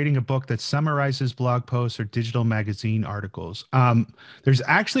for creating a book that summarizes blog posts or digital magazine articles? There's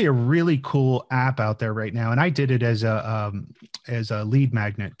actually a really cool app out there right now, and I did it as a lead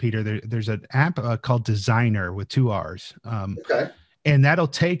magnet, Peter. There's an app called Designer with 2 R's. Okay. And that'll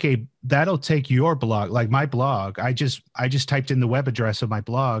take your blog, like my blog. I just typed in the web address of my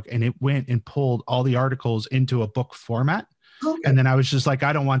blog, and it went and pulled all the articles into a book format. Okay. And then I was just like,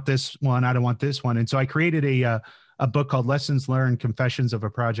 I don't want this one. I don't want this one. And so I created a book called Lessons Learned, Confessions of a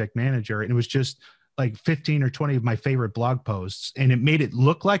Project Manager. And it was just like 15 or 20 of my favorite blog posts. And it made it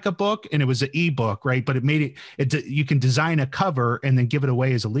look like a book, and it was an ebook, right? But it made it you can design a cover and then give it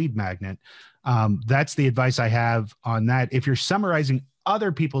away as a lead magnet. That's the advice I have on that. If you're summarizing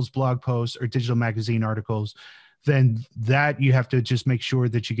other people's blog posts or digital magazine articles, then that you have to just make sure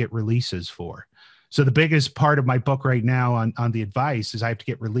that you get releases for. So the biggest part of my book right now on the advice is I have to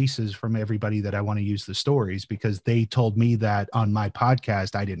get releases from everybody that I want to use the stories, because they told me that on my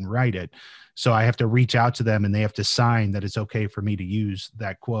podcast, I didn't write it. So I have to reach out to them, and they have to sign that it's okay for me to use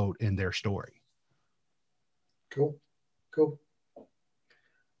that quote in their story. Cool.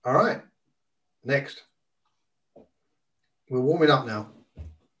 All right. Next. We're warming up now.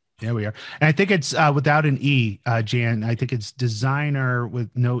 Yeah, we are. And I think it's without an E, Jan. I think it's Designer with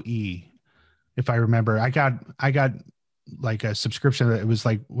no E. If I remember, I got like a subscription that it was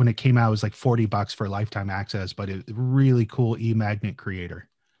like, when it came out, it was like $40 for lifetime access, but it really cool e-magnet creator,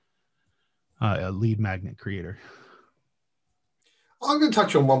 a lead magnet creator. I'm going to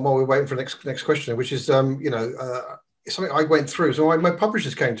touch on one while we're waiting for the next question, which is, something I went through. So my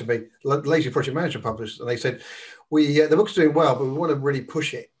publishers came to me, Lazy Project Manager publishers, and they said, the book's doing well, but we want to really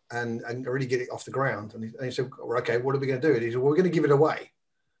push it and really get it off the ground. And he said, well, okay, what are we going to do? And he said, well, we're going to give it away.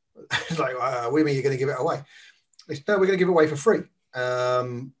 It's like, what do you mean you're going to give it away? He said, no, we're going to give it away for free.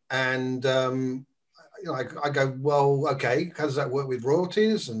 I go, well, okay, how does that work with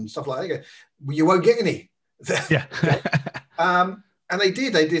royalties and stuff like that? Go, well, you won't get any. Yeah. And they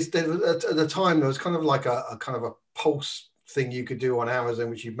did. At the time, there was kind of like a kind of a pulse thing you could do on Amazon,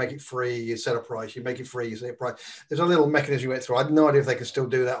 which you make it free, you set a price, you make it free, you set a price. There's a little mechanism you went through. I have no idea if they can still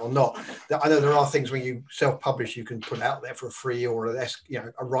do that or not. I know there are things when you self-publish, you can put out there for free or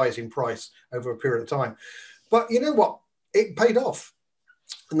a rise in price over a period of time. But you know what? It paid off.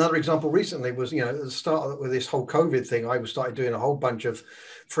 Another example recently was, at the start with this whole COVID thing, I started doing a whole bunch of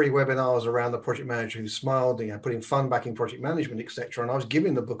free webinars around the project manager who smiled, putting fun back in project management, etc. And I was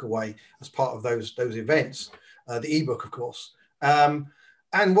giving the book away as part of those events. The ebook, of course. And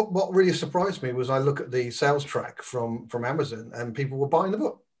what really surprised me was I look at the sales track from Amazon, and people were buying the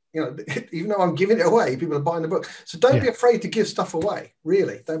book. Even though I'm giving it away, people are buying the book. So don't be afraid to give stuff away.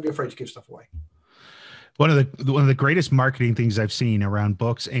 Really, don't be afraid to give stuff away. One of the greatest marketing things I've seen around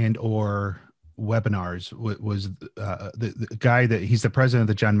books and or webinars was the guy he's the president of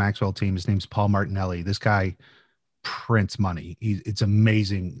the John Maxwell team. His name's Paul Martinelli. This guy prints money. It's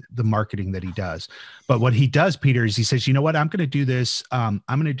amazing the marketing that he does. But what he does, Peter, is he says, you know what, I'm going to do this. I'm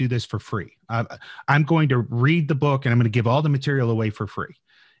going to do this for free. I'm going to read the book, and I'm going to give all the material away for free.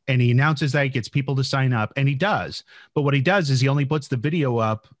 And he announces that, he gets people to sign up, and he does. But what he does is he only puts the video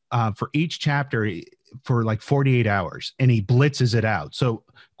up for each chapter. for like 48 hours and he blitzes it out. So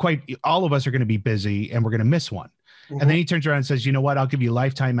quite all of us are going to be busy and we're going to miss one. And then he turns around and says, you know what, I'll give you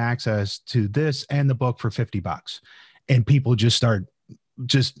lifetime access to this and the book for $50. And people just start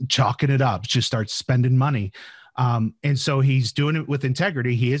just chalking it up, just start spending money. And so he's doing it with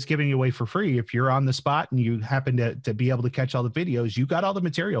integrity. He is giving it away for free. If you're on the spot and you happen to be able to catch all the videos, you got all the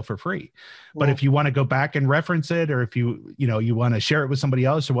material for free. But if you want to go back and reference it, or if you want to share it with somebody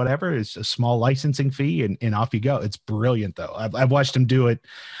else or whatever, it's a small licensing fee and off you go. It's brilliant though. I've watched him do it.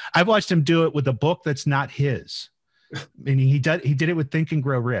 I've watched him do it with a book that's not his. And he did it with Think and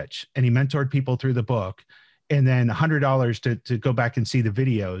Grow Rich, and he mentored people through the book. And then $100 to go back and see the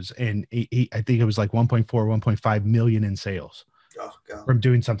videos. And I think it was like 1.5 million in sales from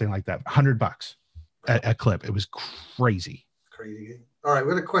doing something like that. $100 a clip. It was crazy. Crazy. All right.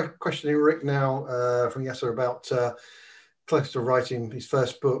 We've got a question in Rick now from Yasser about close to writing his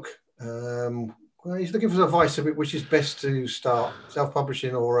first book. Well, he's looking for advice of which is best to start,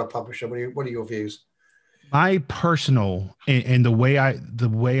 self-publishing or a publisher. What are your views? My personal, and the way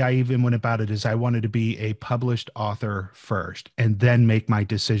I even went about it is I wanted to be a published author first and then make my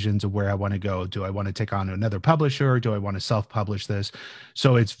decisions of where I want to go. Do I want to take on another publisher? Do I want to self-publish this?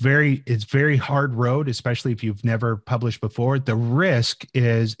 So it's very hard road, especially if you've never published before. The risk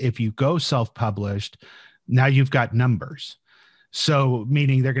is if you go self-published, now you've got numbers. So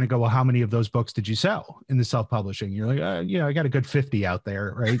meaning they're going to go, well, how many of those books did you sell in the self-publishing? You're like, I got a good 50 out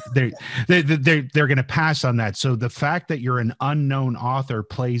there, right? They're going to pass on that. So the fact that you're an unknown author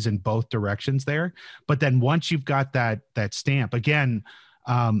plays in both directions there. But then once you've got that stamp, again,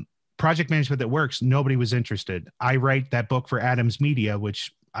 project management that works, nobody was interested. I write that book for Adams Media,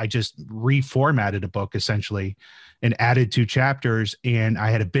 which I just reformatted a book essentially and added 2 chapters, and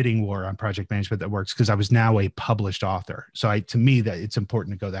I had a bidding war on project management that works because I was now a published author. So to me that it's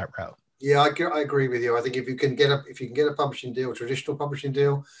important to go that route. Yeah, I agree with you. I think if you can get a publishing deal, traditional publishing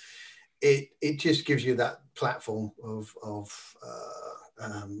deal, it just gives you that platform of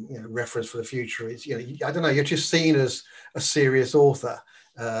reference for the future. It's I don't know, you're just seen as a serious author.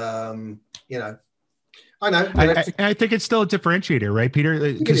 I know. I think it's still a differentiator, right,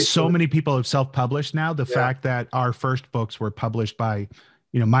 Peter? Because so many people have self-published now. The fact that our first books were published by,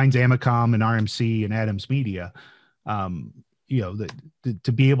 mine's Amicom and RMC and Adams Media,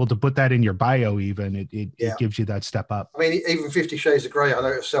 to be able to put that in your bio, even it gives you that step up. I mean, even 50 Shades of Grey, I know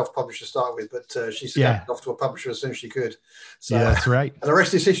it was self-published to start with, but she stepped off to a publisher as soon as she could. So, yeah, that's right. And the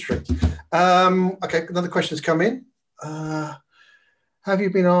rest is history. Okay, another question's come in. Have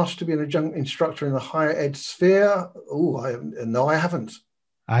you been asked to be an adjunct instructor in the higher ed sphere? No, I haven't.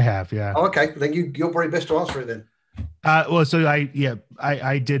 I have, yeah. Oh, okay, then you're probably best to answer it then. So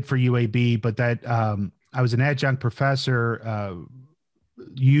I did for UAB, but that I was an adjunct professor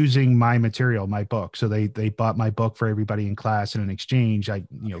using my material, my book. So they bought my book for everybody in class, and in exchange, I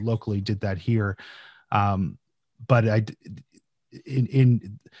locally did that here. But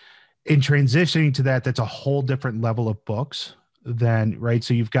in transitioning to that's a whole different level of books. Then, right.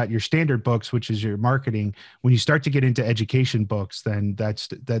 So you've got your standard books, which is your marketing. When you start to get into education books, then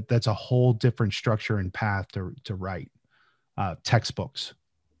that's a whole different structure and path to write textbooks.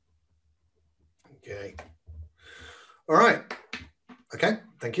 Okay. All right. Okay.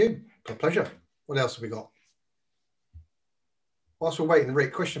 Thank you. My pleasure. What else have we got? Whilst we're waiting,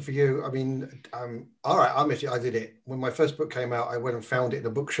 Rick, question for you. I mean, all right, I admit it, I did it. When my first book came out, I went and found it in a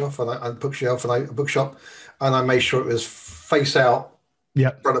bookshop and a bookshop, and I made sure it was face out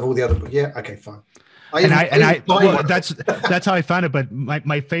in front of all the other books. Yeah, okay, fine. That's how I found it. But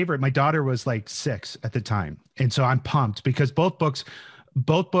my favorite, my daughter was like 6 at the time, and so I'm pumped because both books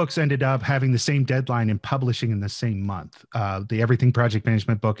ended up having the same deadline and publishing in the same month. The Everything Project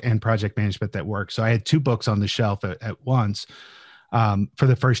Management book and Project Management That Works. So I had 2 books on the shelf at once. For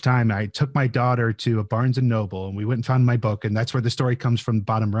the first time, I took my daughter to a Barnes and Noble, and we went and found my book, and that's where the story comes from,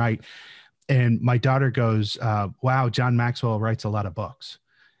 bottom right. And my daughter goes, "Wow, John Maxwell writes a lot of books."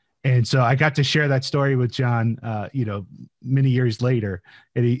 And so I got to share that story with John, many years later,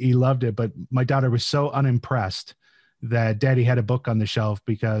 and he loved it. But my daughter was so unimpressed that Daddy had a book on the shelf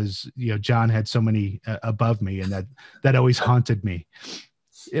because John had so many above me, and that always haunted me.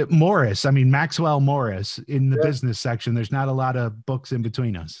 Maxwell Morris in the business section. There's not a lot of books in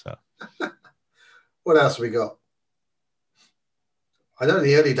between us. So. What else have we got? I know in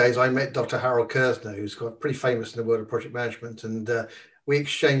the early days I met Dr. Harold Kersner, who's got pretty famous in the world of project management, and we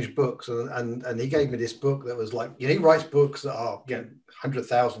exchanged books, and he gave me this book that was like, he writes books that are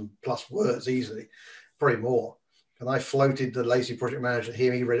 100,000 plus words easily, probably more. and I floated the Lazy Project Manager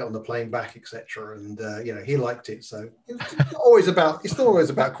here. He read it on the plane back, etc. And he liked it. So it's not always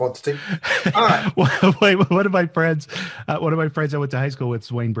about quantity. All right. Wait, one of my friends I went to high school with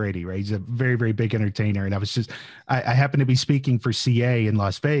is Wayne Brady, right? He's a very, very big entertainer. And I happened to be speaking for CA in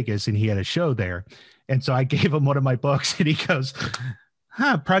Las Vegas, and he had a show there. And so I gave him one of my books, and he goes,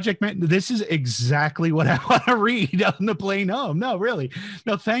 Project Man, this is exactly what I want to read on the plane home. No, really.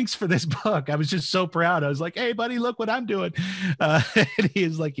 No, thanks for this book. I was just so proud. I was like, hey, buddy, look what I'm doing. And he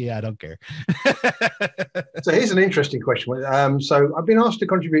was like, yeah, I don't care. So here's an interesting question. So I've been asked to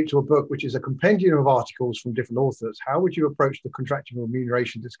contribute to a book, which is a compendium of articles from different authors. How would you approach the contracting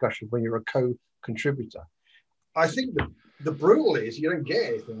remuneration discussion when you're a co-contributor? I think the brutal is you don't get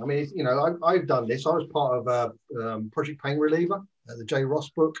anything. I mean, I've done this. I was part of Project Pain Reliever, the Jay Ross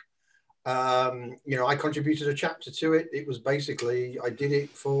book. I contributed a chapter to it. It was basically, I did it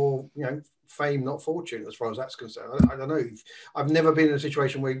for, fame, not fortune, as far as that's concerned. I don't know. I've never been in a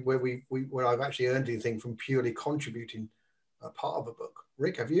situation where I've actually earned anything from purely contributing a part of a book.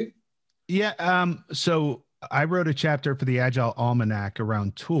 Rick, have you? Yeah. So I wrote a chapter for the Agile Almanac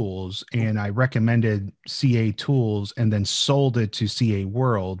around tools, and I recommended CA tools and then sold it to CA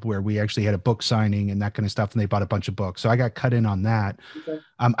World, where we actually had a book signing and that kind of stuff. And they bought a bunch of books. So I got cut in on that. Okay.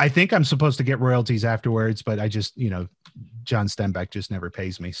 I think I'm supposed to get royalties afterwards, but I just, John Stenbeck just never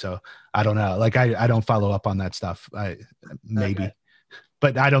pays me. So I don't know. Like I don't follow up on that stuff. Maybe, okay.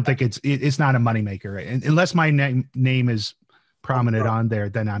 But I don't think it's not a moneymaker, right? Unless my name is prominent on there,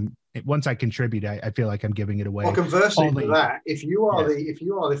 then once I contribute, I feel like I'm giving it away. Well, conversely to that, if you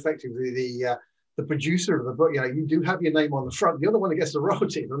are effectively the producer of the book, you do have your name on the front. The other one that gets the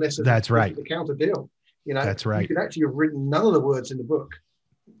royalty, unless that's right. The counter deal. That's right. You could actually have written none of the words in the book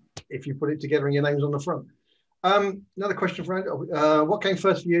if you put it together and your name's on the front. Another question for Andy. What came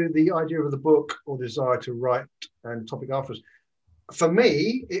first for you, the idea of the book or desire to write and topic afterwards? For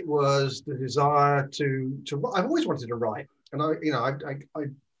me, it was the desire to I've always wanted to write, and I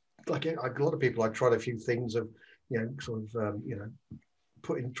like a lot of people, I tried a few things of, trying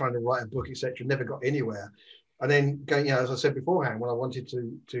to write a book, etc. Never got anywhere. And then going, as I said beforehand, when I wanted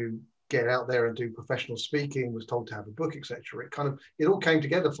to get out there and do professional speaking, was told to have a book, etc. It all came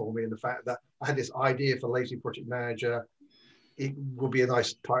together for me in the fact that I had this idea for Lazy Project Manager. It would be a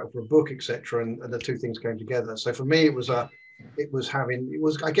nice title for a book, etc. And the two things came together. So for me, it was a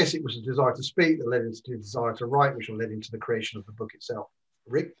desire to speak that led into the desire to write, which led into the creation of the book itself.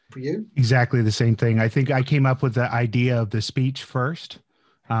 Rick, for you? Exactly the same thing. I think I came up with the idea of the speech first.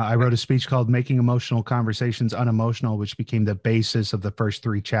 I wrote a speech called Making Emotional Conversations Unemotional, which became the basis of the first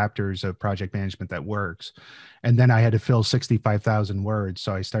 3 chapters of Project Management That Works. And then I had to fill 65,000 words.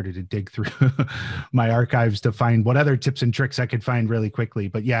 So I started to dig through my archives to find what other tips and tricks I could find really quickly.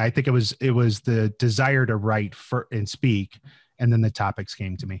 But yeah, I think it was the desire to write and speak, and then the topics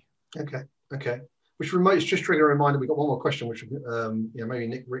came to me. Okay. Which remotes just trigger a reminder. We've got one more question, which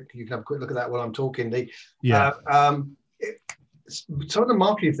maybe Rick, you can have a quick look at that while I'm talking. Some of the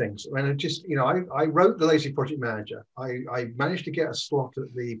marketing things. I mean, I wrote the Lazy Project Manager. I managed to get a slot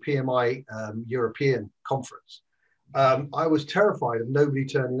at the PMI European conference. I was terrified of nobody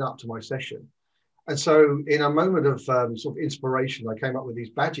turning up to my session. And so in a moment of sort of inspiration, I came up with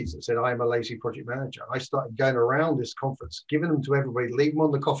these badges that said, I am a Lazy Project Manager. I started going around this conference, giving them to everybody, leave them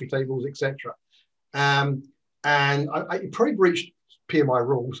on the coffee tables, etc. And I probably breached PMI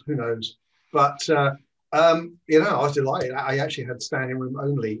rules, who knows? But I was delighted. I actually had standing room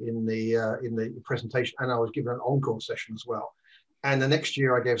only in the presentation, and I was given an encore session as well. And the next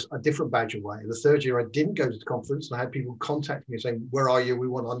year, I gave a different badge away. The third year, I didn't go to the conference, and I had people contact me saying, "Where are you? We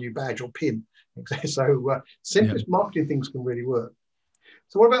want our new badge or pin." So simplest marketing things can really work.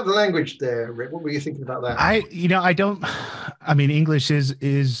 So what about the language there, Rick? What were you thinking about that? I mean, English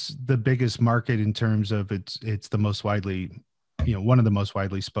is the biggest market in terms of it's the most widely, one of the most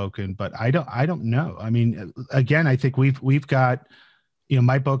widely spoken, but I don't know. I mean, again, I think we've got,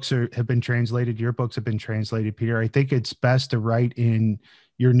 my books have been translated. Your books have been translated, Peter. I think it's best to write in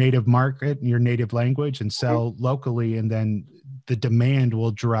your native market, your native language, and sell locally. And then the demand will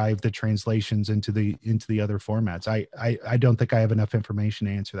drive the translations into the other formats. I don't think I have enough information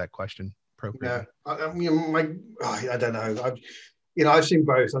to answer that question appropriately. I don't know. I've seen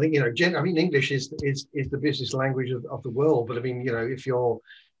both. I think English is the business language of the world. But I mean, if you're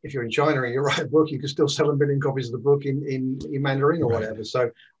in China and you write a book, you can still sell 1 million copies of the book in Mandarin or whatever. So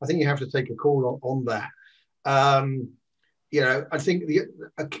I think you have to take a call on that. I think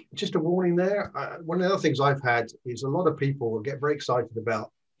just a warning there. One of the other things I've had is a lot of people get very excited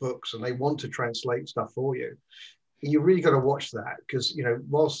about books and they want to translate stuff for you. You really got to watch that because, you know,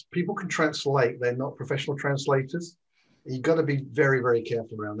 whilst people can translate, they're not professional translators. You've got to be very, very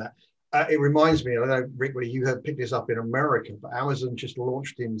careful around that. It reminds me, I don't know, Rick, whether you have picked this up in America, but Amazon just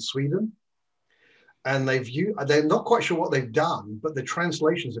launched in Sweden. And they're not quite sure what they've done, but the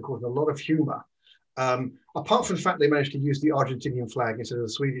translations are causing a lot of humor. Apart from the fact they managed to use the Argentinian flag instead of the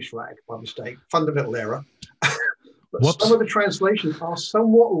Swedish flag by mistake, fundamental error. But Whoops. Some of the translations are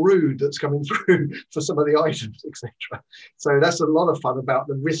somewhat rude that's coming through for some of the items, etc. So that's a lot of fun about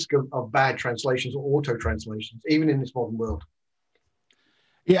the risk of bad translations or auto translations, even in this modern world.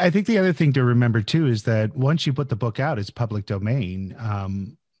 Yeah, I think the other thing to remember too is that once you put the book out, it's public domain.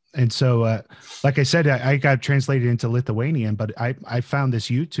 And so, like I said, I got translated into Lithuanian, but I found this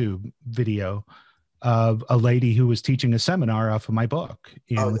YouTube video of a lady who was teaching a seminar off of my book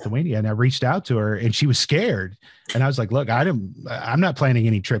in Lithuania. And I reached out to her and she was scared. And I was like, look, I'm not planning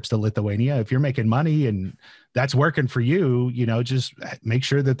any trips to Lithuania. If you're making money and that's working for you, you know, just make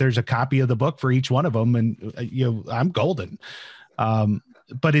sure that there's a copy of the book for each one of them. And, you know, I'm golden.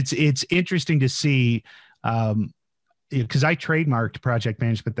 But it's interesting to see, because I trademarked Project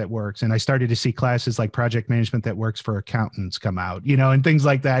Management That Works, and I started to see classes like Project Management That Works for accountants come out, you know, and things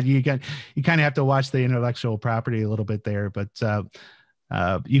like that. You kind of have to watch the intellectual property a little bit there, but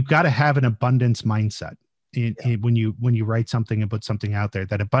you've got to have an abundance mindset when you write something and put something out there.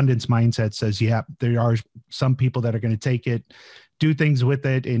 That abundance mindset says, yeah, there are some people that are going to take it, do things with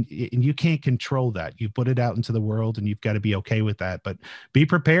it, and you can't control that. You put it out into the world, and you've got to be okay with that. But be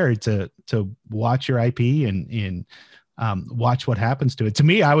prepared to watch your IP and watch what happens to it. To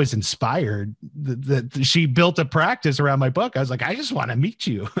me, I was inspired that she built a practice around my book. I was like, I just want to meet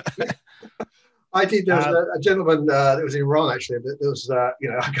you. I did. There was a gentleman that was in Iran, actually. That was,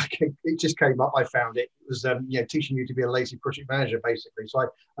 you know, it just came up. I found it. It was, you know, teaching you to be a lazy project manager, basically. So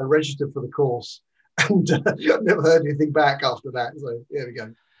I registered for the course, and I've never heard anything back after that. So here we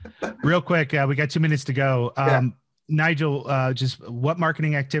go. Real quick, we got 2 minutes to go. Nigel, just what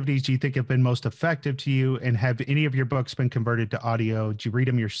marketing activities do you think have been most effective to you? And have any of your books been converted to audio? Do you read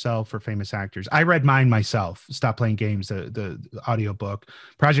them yourself or famous actors? I read mine myself. Stop Playing Games, the audio book.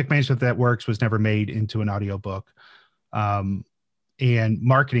 Project Management That Works was never made into an audio book. And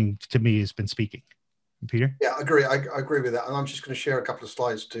marketing to me has been speaking. Peter? Yeah, I agree. I agree with that. And I'm just going to share a couple of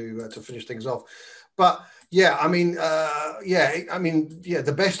slides to finish things off. But yeah, I mean,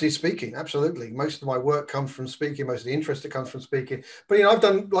 the best is speaking. Absolutely. Most of my work comes from speaking. Most of the interest that comes from speaking. But, you know, I've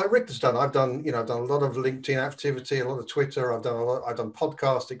done, like Rick has done, I've done a lot of LinkedIn activity, a lot of Twitter. I've done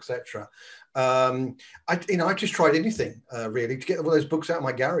podcasts, etc. I just tried anything really to get all those books out of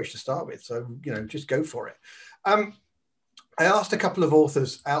my garage to start with. So, you know, just go for it. I asked a couple of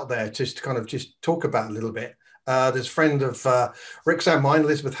authors out there just to kind of just talk about a little bit. There's a friend of Rick's and mine,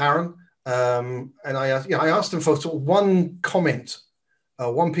 Elizabeth Harron. And I asked them for sort of one comment,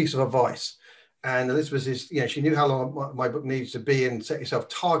 one piece of advice. And Elizabeth is, you know, she knew how long my book needs to be and set yourself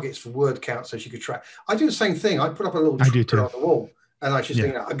targets for word count so she could track. I do the same thing. I put up a little tracker on the wall and I just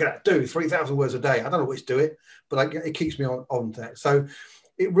think, I'm going to do 3,000 words a day. I don't always do it, but it keeps me on that. So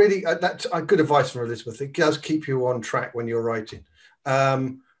it really, that's good advice from Elizabeth. It does keep you on track when you're writing.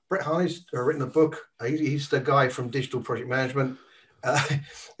 Brett Harney's written a book. He's the guy from Digital Project Management. And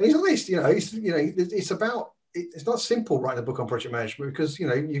he's honest, it's not simple writing a book on project management because, you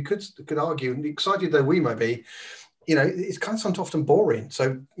know, you could argue, and excited though we may be, you know, it's kind of sometimes often boring.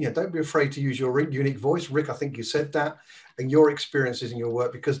 So, you know, don't be afraid to use your unique voice. Rick, I think you said that, and your experiences in your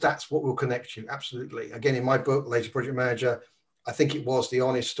work, because that's what will connect you. Absolutely. Again, in my book, Lazy Project Manager, I think it was the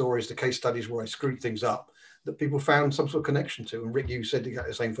honest stories, the case studies where I screwed things up that people found some sort of connection to. And Rick, you said you got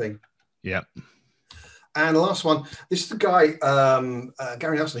the same thing. Yeah. And the last one, this is the guy,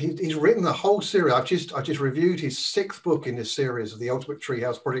 Gary Nelson. He's written the whole series. I've just reviewed his 6th book in this series of the Ultimate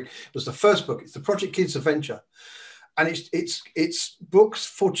Treehouse Project. It was the first book. It's the Project Kids Adventure. And it's books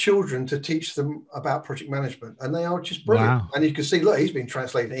for children to teach them about project management. And they are just brilliant. Wow. And you can see, look, he's been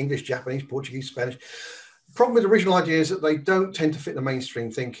translated to English, Japanese, Portuguese, Spanish. The problem with original ideas is that they don't tend to fit the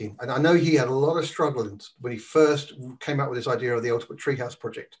mainstream thinking. And I know he had a lot of struggle when he first came out with this idea of the Ultimate Treehouse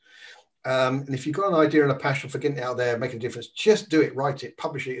Project. And if you've got an idea and a passion for getting it out there, making a difference, just do it, write it,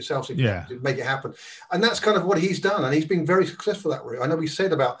 publish it yourself, so you can make it happen. And that's kind of what he's done. And he's been very successful that route. I know we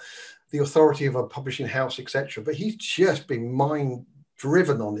said about the authority of a publishing house, etc., but he's just been mind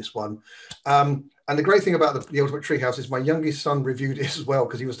driven on this one. And the great thing about the Ultimate Treehouse is my youngest son reviewed it as well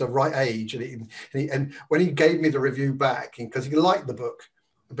because he was the right age. And when he gave me the review back, because he liked the book,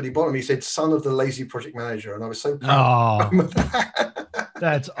 but he said, "Son of the Lazy Project Manager," and I was so proud. Oh,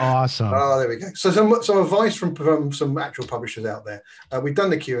 that's awesome. Oh, there we go. So some advice from some actual publishers out there. We've done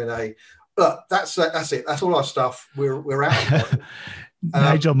the Q&A. Look, that's it. That's all our stuff. We're out.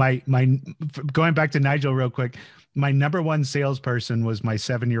 Nigel, my going back to Nigel real quick. My number one salesperson was my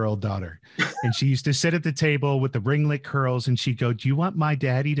 7-year-old daughter. And she used to sit at the table with the ringlet curls and she'd go, "Do you want my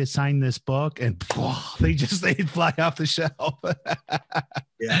daddy to sign this book?" And they'd fly off the shelf.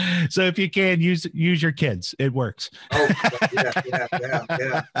 Yeah. So if you can use your kids, it works. Oh,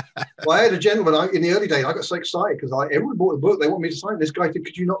 yeah. Well, I had a gentleman in the early days. I got so excited because everyone bought the book. They want me to sign. This guy said,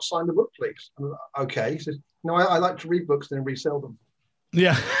 "Could you not sign the book, please?" I'm like, okay. He says, "No, I like to read books and then resell them."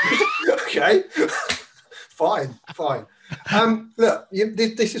 Yeah. Okay. Fine. Look,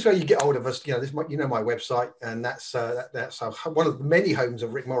 this is where you get hold of us. You know, my website, and that's one of the many homes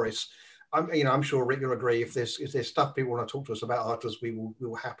of Rick Morris. I'm sure Rick will agree. If there's stuff people want to talk to us about Artless, we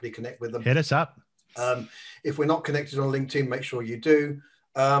will happily connect with them. Hit us up. If we're not connected on LinkedIn, make sure you do.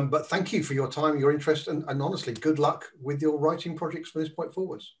 But thank you for your time, your interest, and honestly, good luck with your writing projects from this point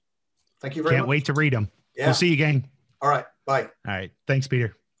forwards. Thank you very much. Can't wait to read them. Yeah. We'll see you, gang. All right. Bye. All right. Thanks,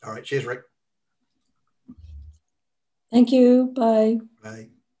 Peter. All right. Cheers, Rick. Thank you. Bye. Bye.